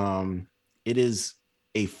is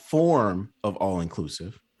a form of all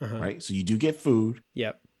inclusive, right? So you do get food.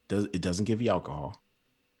 Yep. It doesn't give you alcohol,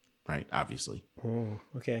 right? Obviously. Oh,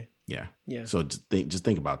 okay. Yeah. Yeah. So just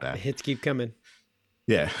think about that. The hits keep coming.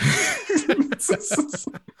 Yeah.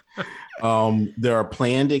 There are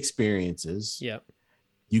planned experiences. Yep.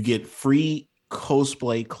 You get free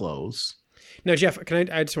cosplay clothes. No, Geoff,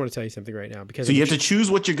 I just want to tell you something right now, because so you have to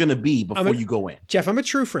choose what you're going to be before you go in. Geoff, I'm a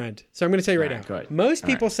true friend, so I'm going to tell you right now. Most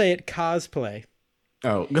people say it cosplay.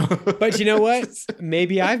 Oh, but you know what?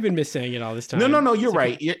 Maybe I've been missaying it all this time. No, you're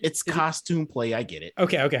right. It's costume play. I get it.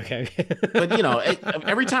 Okay. But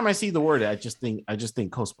every time I see the word, I just think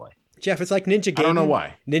cosplay. Geoff, it's like Ninja Gaiden. I don't know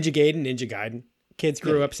why. Ninja Gaiden. Kids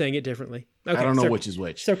grew up saying it differently. Okay, I don't know which is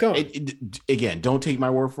which. So go on. Again, don't take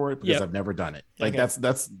my word for it, because I've never done it. Like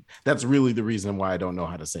that's really the reason why I don't know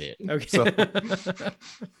how to say it. Okay. So,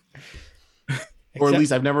 or at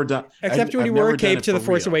least I've never done. Except when you wore a cape to the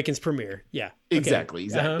Force Awakens premiere. Yeah. Okay.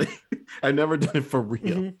 Exactly. I've never done it for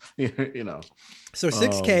real. So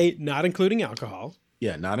 $6,000, not including alcohol.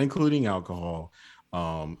 Yeah, not including alcohol.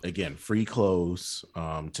 Again, free clothes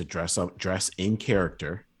to dress in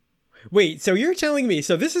character. Wait, so you're telling me,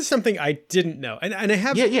 so this is something I didn't know. And I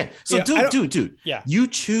have... Yeah. So dude. Yeah. You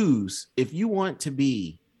choose if you want to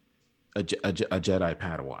be a Jedi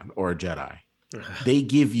Padawan or a Jedi. They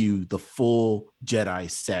give you the full Jedi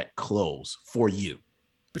set clothes for you.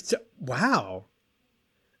 Wow.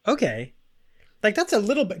 Okay. Like, that's a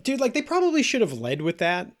little bit... Dude, like, they probably should have led with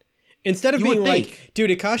that. Instead of being like, dude,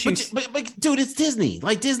 it costs you... But dude, it's Disney.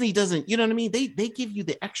 Like, Disney doesn't... You know what I mean? They give you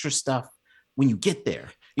the extra stuff when you get there.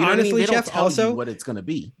 You know Honestly, what I mean? They Geoff, don't tell also, you what it's going to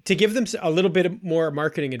be. To give them a little bit more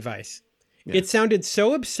marketing advice, it sounded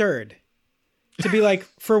so absurd to be like,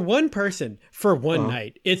 for one person, for one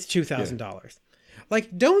night, it's $2,000.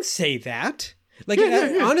 Like, don't say that. Like,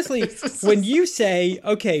 honestly, when you say,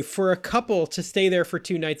 okay, for a couple to stay there for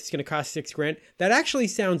 2 nights, it's going to cost $6,000, that actually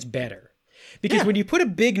sounds better. Because when you put a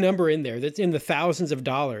big number in there that's in the thousands of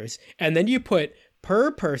dollars, and then you put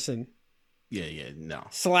per person, /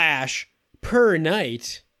 per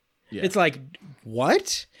night, it's like,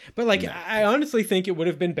 what? But like, I honestly think it would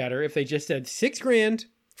have been better if they just said $6,000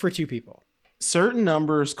 for 2 people. Certain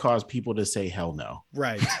numbers cause people to say hell no.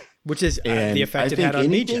 Right. Which is the effect it had on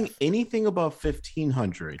me, Geoff. Anything above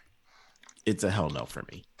 1,500, it's a hell no for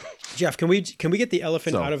me. Geoff, can we get the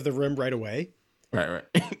elephant out of the room right away? Right.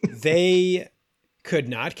 They could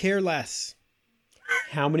not care less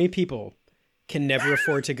how many people can never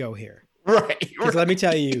afford to go here. Right. Because let me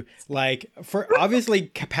tell you, like, for obviously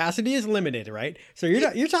capacity is limited, right? So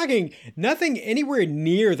you're talking nothing anywhere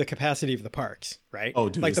near the capacity of the parks, right? Oh,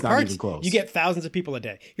 dude, like it's the not parks, even close. You get thousands of people a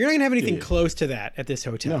day. You're not gonna have anything close to that at this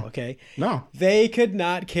hotel, okay? No. They could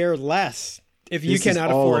not care less if you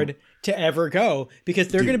cannot afford to ever go, because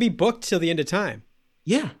they're going to be booked till the end of time.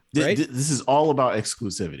 Yeah. Right? This is all about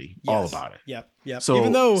exclusivity. Yes. All about it. Yep. So,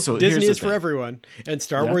 even though Disney is for everyone and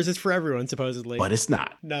Star Wars is for everyone, supposedly. But it's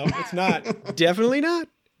not. No, it's not. Definitely not.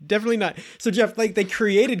 Definitely not. So, Geoff, like, they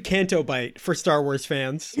created Canto Bite for Star Wars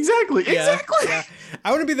fans. Exactly. Yeah. I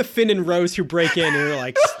want to be the Finn and Rose who break in and are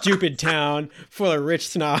like, stupid town full of rich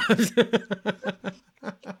snobs.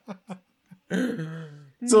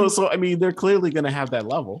 So I mean, they're clearly going to have that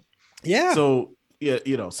level. Yeah. So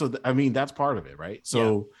I mean, that's part of it, right?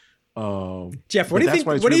 So, Geoff, what do you think?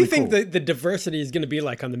 What do you think the diversity is going to be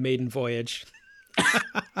like on the maiden voyage?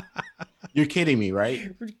 You're kidding me,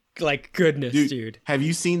 right? Like, goodness, dude. Have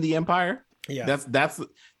you seen the Empire? Yeah. That's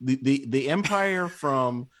the Empire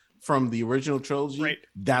from the original trilogy. Right.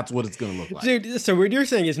 That's what it's going to look like, dude. So what you're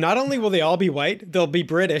saying is not only will they all be white, they'll be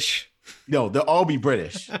British. No, they'll all be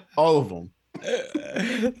British, all of them.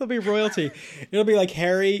 It'll be royalty. It'll be like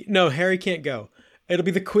Harry. No, Harry can't go. It'll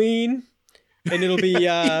be the Queen, and it'll be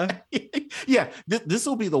This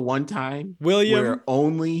will be the one time William, where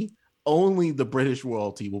only the British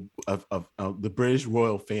royalty will of the British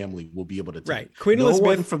royal family will be able to take. Right. Queen no Elizabeth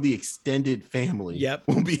one from the extended family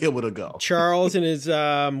will be able to go. Charles and his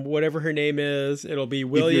whatever her name is. It'll be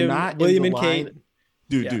William and Kate.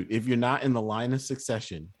 Dude, if you're not in the line of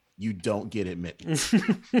succession, you don't get admittance.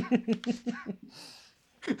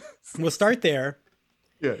 We'll start there.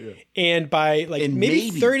 Yeah. And by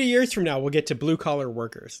maybe 30 years from now, we'll get to blue collar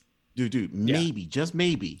workers. Dude, maybe, just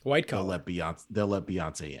maybe, white collar. They'll let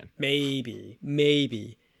Beyonce in. Maybe.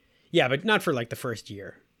 Yeah, but not for like the first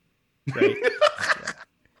year, right? Yeah.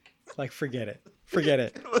 Like, forget it.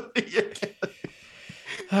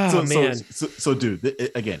 Oh, man. So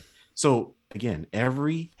dude, again,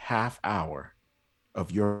 every half hour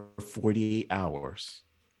of your 48 hours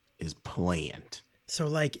is planned. So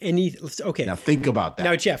like okay. Now think about that.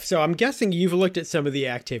 Now, Geoff, so I'm guessing you've looked at some of the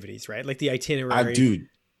activities, right? Like the itinerary.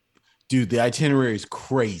 Dude, the itinerary is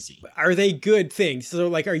crazy. Are they good things? So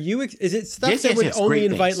like, is it stuff that would only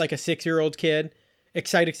invite like a 6-year-old kid,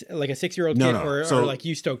 excited like a 6-year-old kid, or like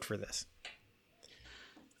you stoked for this?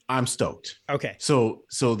 I'm stoked. Okay. So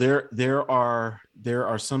there are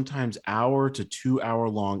sometimes hour to 2 hour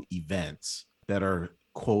long events that are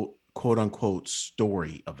quote unquote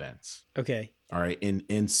story events. Okay. All right.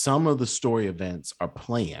 And some of the story events are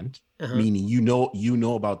planned, meaning you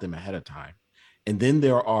know about them ahead of time. And then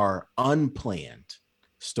there are unplanned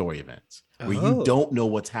story events where you don't know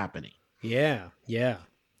what's happening. Yeah.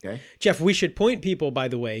 Okay. Geoff, we should point people, by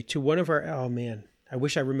the way, to one of our, oh man, I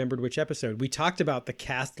wish I remembered which episode. We talked about the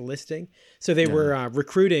cast listing. So they were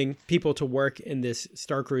recruiting people to work in this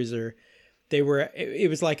Star Cruiser. It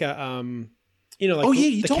was like a,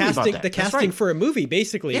 the casting for a movie,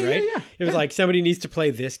 basically, right? Yeah. It was like somebody needs to play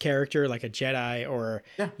this character, like a Jedi or,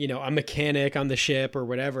 a mechanic on the ship or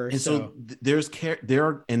whatever. And so there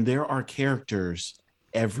are characters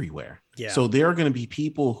everywhere. Yeah. So there are going to be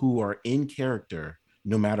people who are in character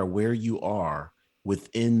no matter where you are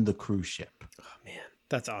within the cruise ship. Oh man,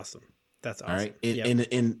 that's awesome. All right.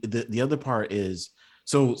 And the other part is,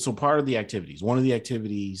 so part of the activities, one of the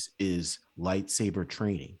activities is lightsaber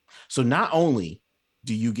training. So not only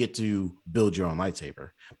do you get to build your own lightsaber,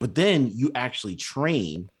 but then you actually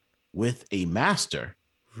train with a master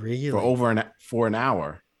for an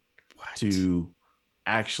hour to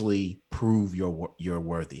actually prove your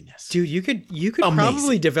worthiness. Dude, you could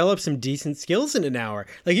probably develop some decent skills in an hour.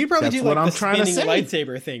 Like you probably do like the spinning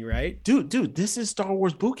lightsaber thing, right? Dude, this is Star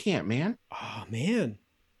Wars boot camp, man. Oh man.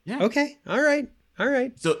 Yeah. Okay. All right.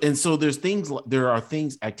 So there are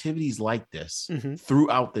activities like this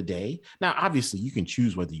throughout the day. Now, obviously you can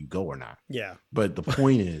choose whether you go or not. Yeah. But the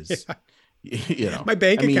point is, my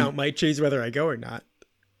bank account might choose whether I go or not.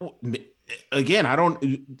 Again,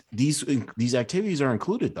 these activities are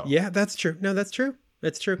included though. Yeah, that's true. No, that's true.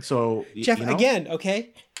 So Geoff, again,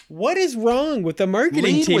 okay. What is wrong with the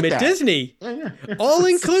marketing team at Disney? All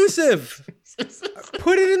inclusive.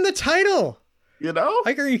 Put it in the title.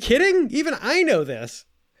 Like, are you kidding? Even I know this.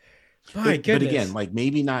 My goodness. But again, like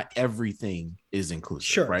maybe not everything is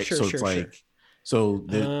inclusive, right? So it's like,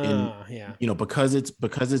 because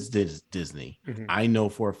it's Disney, I know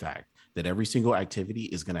for a fact that every single activity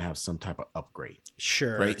is going to have some type of upgrade.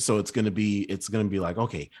 Sure. Right. So it's going to be like,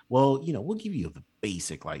 okay, well, we'll give you the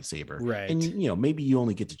basic lightsaber. Right. And, maybe you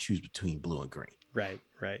only get to choose between blue and green. Right.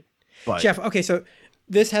 But Geoff, okay. So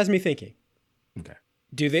this has me thinking. Okay.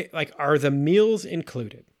 Do they are the meals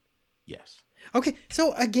included? Yes. Okay.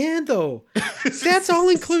 So again, though, that's all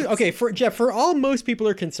included. Okay. For Geoff, for all most people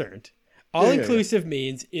are concerned, all inclusive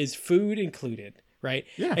means is food included. Right.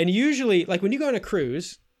 Yeah. And usually like when you go on a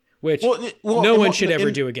cruise, which no one should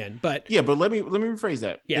ever do again. But but let me rephrase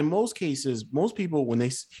that. Yeah. In most cases, most people, when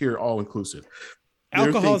they hear all inclusive,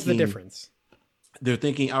 alcohol is the difference. They're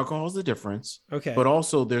thinking alcohol is the difference. Okay. But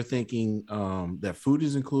also they're thinking that food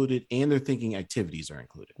is included, and they're thinking activities are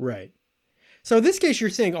included. Right. So in this case,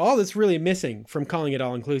 you're saying all that's really missing from calling it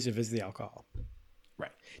all inclusive is the alcohol.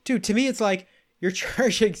 Right. Dude, to me, it's like you're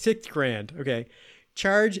charging $6,000. Okay.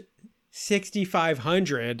 Charge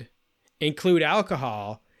 $6,500, include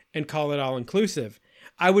alcohol, and call it all inclusive.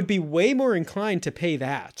 I would be way more inclined to pay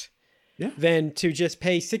that than to just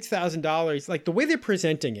pay $6,000. Like the way they're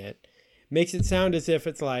presenting it makes it sound as if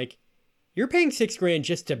it's like you're paying $6,000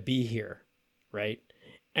 just to be here. Right.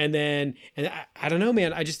 And I don't know,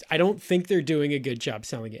 man. I don't think they're doing a good job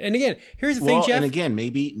selling it. And again, here's the thing, Geoff. And again,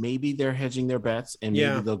 maybe they're hedging their bets and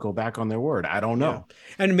maybe they'll go back on their word. I don't know. Yeah.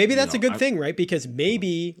 And maybe that's a good thing, right? Because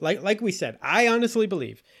maybe like we said, I honestly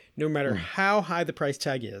believe no matter how high the price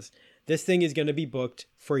tag is, this thing is going to be booked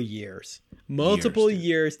for years, multiple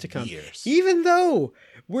years to come, even though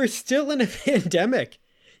we're still in a pandemic,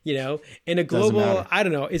 in a global, I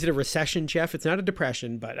don't know, is it a recession, Geoff? It's not a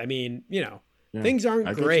depression, but I mean, things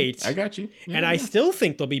aren't great. I got you. Yeah, and I still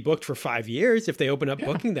think they'll be booked for 5 years if they open up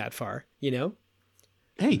booking that far, Hey,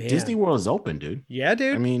 man. Disney World is open, dude. Yeah,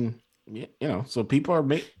 dude. I mean, so people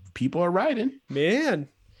are riding, man.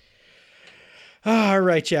 All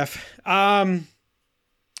right, Geoff.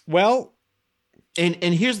 Well, and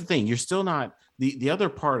here's the thing: you're still not the other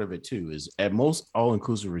part of it too. Is at most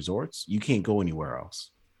all-inclusive resorts, you can't go anywhere else.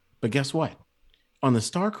 But guess what? On the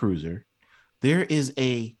Star Cruiser, there is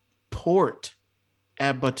a port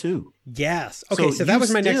at Batuu. Yes. Okay, so that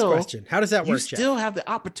was my next question. How does that work, Geoff? You still have the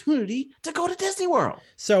opportunity to go to Disney World.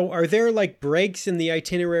 So are there like breaks in the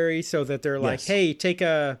itinerary so that they're like, hey, take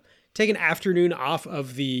an afternoon off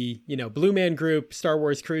of the, Blue Man Group Star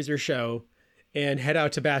Wars Cruiser show and head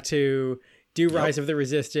out to Batuu, do Rise of the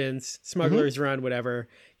Resistance, Smuggler's Run, whatever.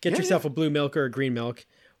 Get yourself a blue milk or a green milk.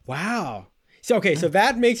 Wow. So, okay, so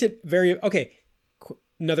that makes it very... Okay,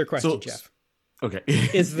 another question, Geoff. Okay.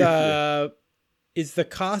 Is the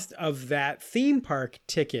cost of that theme park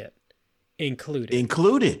ticket included?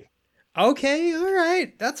 Included. Okay, all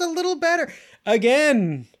right. That's a little better.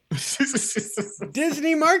 Again,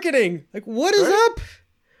 Disney marketing. Like, what is up?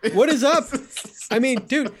 What is up? I mean,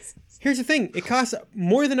 dude, here's the thing. It costs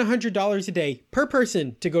more than $100 a day per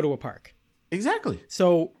person to go to a park. Exactly.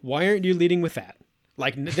 So why aren't you leading with that?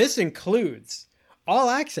 Like, this includes all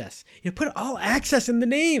access. You put all access in the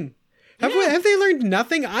name. Have they learned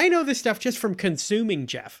nothing? I know this stuff just from consuming,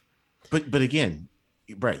 Geoff. But again,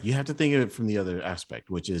 Brett, you have to think of it from the other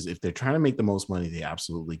aspect, which is if they're trying to make the most money, they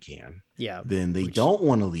absolutely can. Yeah. Then they don't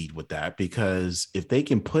want to lead with that, because if they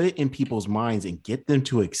can put it in people's minds and get them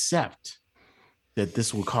to accept that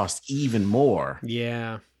this will cost even more,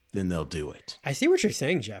 then they'll do it. I see what you're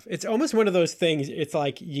saying, Geoff. It's almost one of those things. It's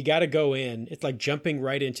like you got to go in. It's like jumping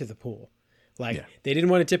right into the pool. Like they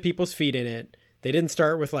didn't want to dip people's feet in it. They didn't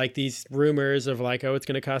start with like these rumors of like, oh, it's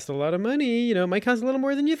going to cost a lot of money. It might cost a little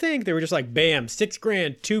more than you think. They were just like, bam,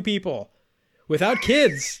 $6,000, 2 people without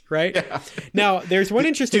kids. Right. Yeah. Now there's one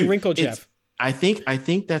interesting wrinkle, Geoff. I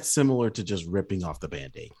think that's similar to just ripping off the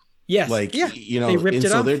Band-Aid. Yes. Like, they ripped it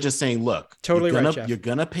off. So they're just saying, look, totally you're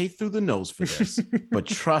going to pay through the nose for this, but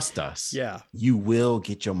trust us. Yeah. You will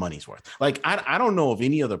get your money's worth. Like, I don't know of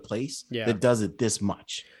any other place that does it this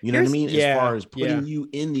much. You know what I mean? As far as putting you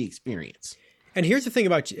in the experience. And here's the thing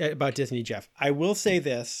about Disney, Geoff. I will say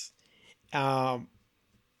this.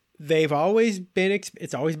 They've always been,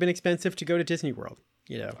 it's always been expensive to go to Disney World,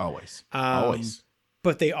 Always.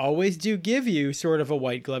 But they always do give you sort of a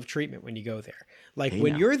white glove treatment when you go there. Like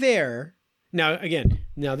when you're there, now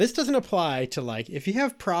this doesn't apply to like, if you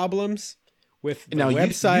have problems with the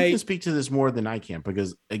website. You can speak to this more than I can,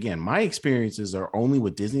 because again, my experiences are only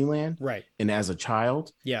with Disneyland. Right. And as a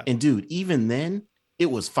child. Yeah. And dude, even then it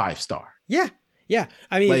was 5-star. Yeah. Yeah.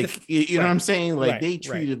 I mean, like, you know what I'm saying? Like they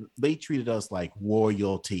treated us like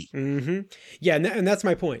royalty. Mm-hmm. Yeah. And that's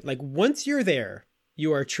my point. Like once you're there,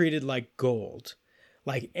 you are treated like gold.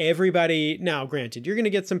 Like everybody, now granted, you're going to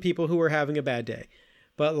get some people who are having a bad day,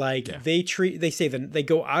 but like they say that they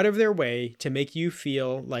go out of their way to make you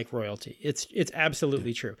feel like royalty. It's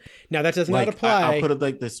absolutely true. Now that does not apply. I'll put it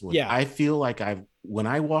like this way. Yeah. I feel like when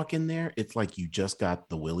I walk in there, it's like you just got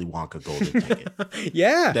the Willy Wonka golden ticket.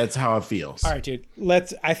 Yeah. That's how it feels. All right, dude.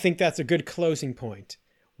 I think that's a good closing point.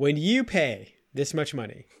 When you pay this much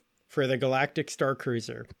money for the Galactic Star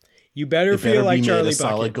Cruiser, you better feel like Charlie Bucket.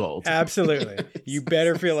 Solid gold. Absolutely. You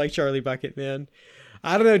better feel like Charlie Bucket, man.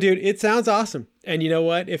 I don't know, dude. It sounds awesome. And you know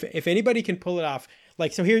what? If anybody can pull it off,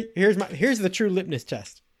 like, so here's the true litmus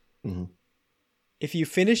test. Mm-hmm. If you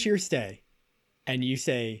finish your stay and you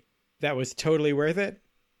say that was totally worth it,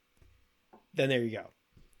 then there you go.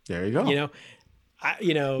 There you go.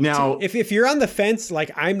 Now if you're on the fence, like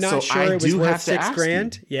I'm not sure it was worth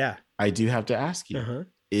 $6,000. Yeah. I do have to ask you,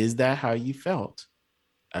 is that how you felt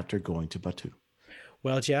after going to Batuu?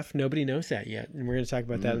 Well, Geoff, nobody knows that yet, and we're going to talk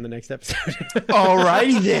about that in the next episode. All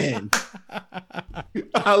righty then.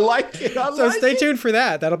 I like it. So stay tuned for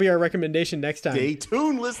that. That'll be our recommendation next time. Stay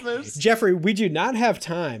tuned, listeners. Jeffrey, we do not have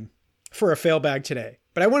time for a fail bag today,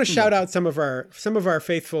 but I want to shout out some of our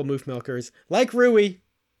faithful Moof Milkers, like Rui,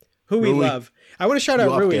 who we love. I want to shout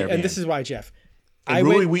out Rui, and this is why, Geoff.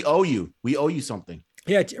 Rui, we owe you. We owe you something.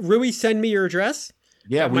 Yeah, Rui, send me your address.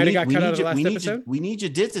 Yeah, might have got cut out of the last episode. We need your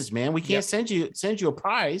digits, man. We can't send you a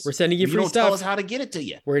prize. We're sending you free stuff. Tell us how to get it to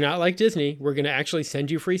you. We're not like Disney. We're going to actually send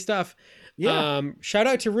you free stuff. Yeah. Shout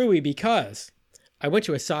out to Rui, because I went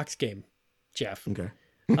to a Sox game, Geoff. Okay.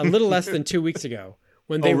 A little less than 2 weeks ago,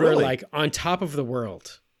 when they were like on top of the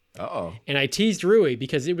world. Uh-oh. And I teased Rui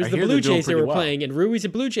because it was the Blue Jays they were playing, and Rui's a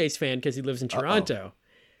Blue Jays fan because he lives in Toronto.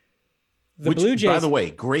 Blue Jays, by the way,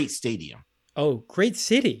 great stadium. Oh, great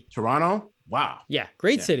city. Toronto? Wow. Yeah,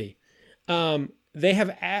 great city. They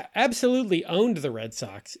have absolutely owned the Red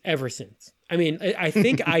Sox ever since. I mean, I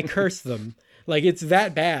think I cursed them. Like, it's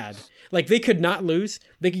that bad. Like, they could not lose.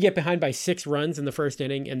 They could get behind by 6 runs in the first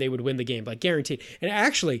inning, and they would win the game, like, guaranteed. And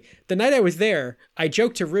actually, the night I was there, I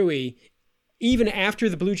joked to Rui, even after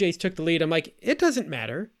the Blue Jays took the lead, I'm like, it doesn't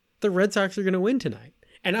matter. The Red Sox are going to win tonight.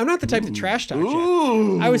 And I'm not the type to trash talk,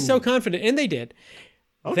 Geoff. I was so confident, and they did.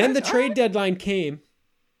 Okay, then the trade deadline came,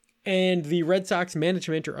 And the Red Sox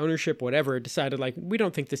management or ownership, whatever, decided like, we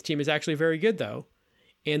don't think this team is actually very good though.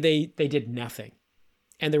 And they did nothing.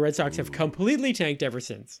 And the Red Sox have completely tanked ever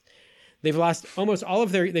since. They've lost almost all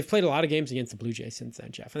of they've played a lot of games against the Blue Jays since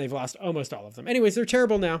then, Geoff, and they've lost almost all of them. Anyways, they're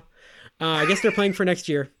terrible now. I guess they're playing for next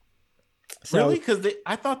year. So, really? Because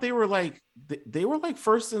I thought they were like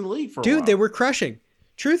first in the league for a while. They were crushing.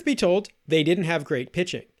 Truth be told, they didn't have great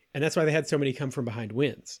pitching. And that's why they had so many come from behind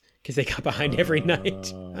wins, because they got behind every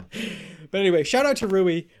night. But anyway, shout out to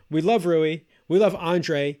Rui. We love Rui. We love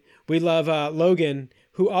Andre. We love Logan,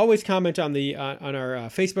 who always comment on on our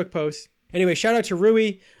Facebook posts. Anyway, shout out to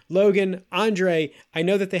Rui, Logan, Andre. I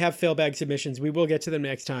know that they have failbag submissions. We will get to them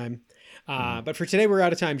next time. But for today, we're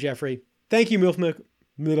out of time, Jeffrey. Thank you,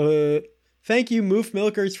 Thank you, Moof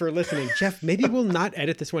Milkers, for listening. Geoff, maybe we'll not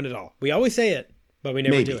edit this one at all. We always say it, but we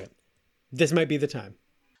never do it. This might be the time.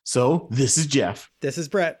 So this is Geoff. This is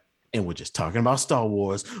Brett. And we're just talking about Star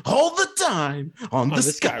Wars all the time on the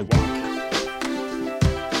Skywalk.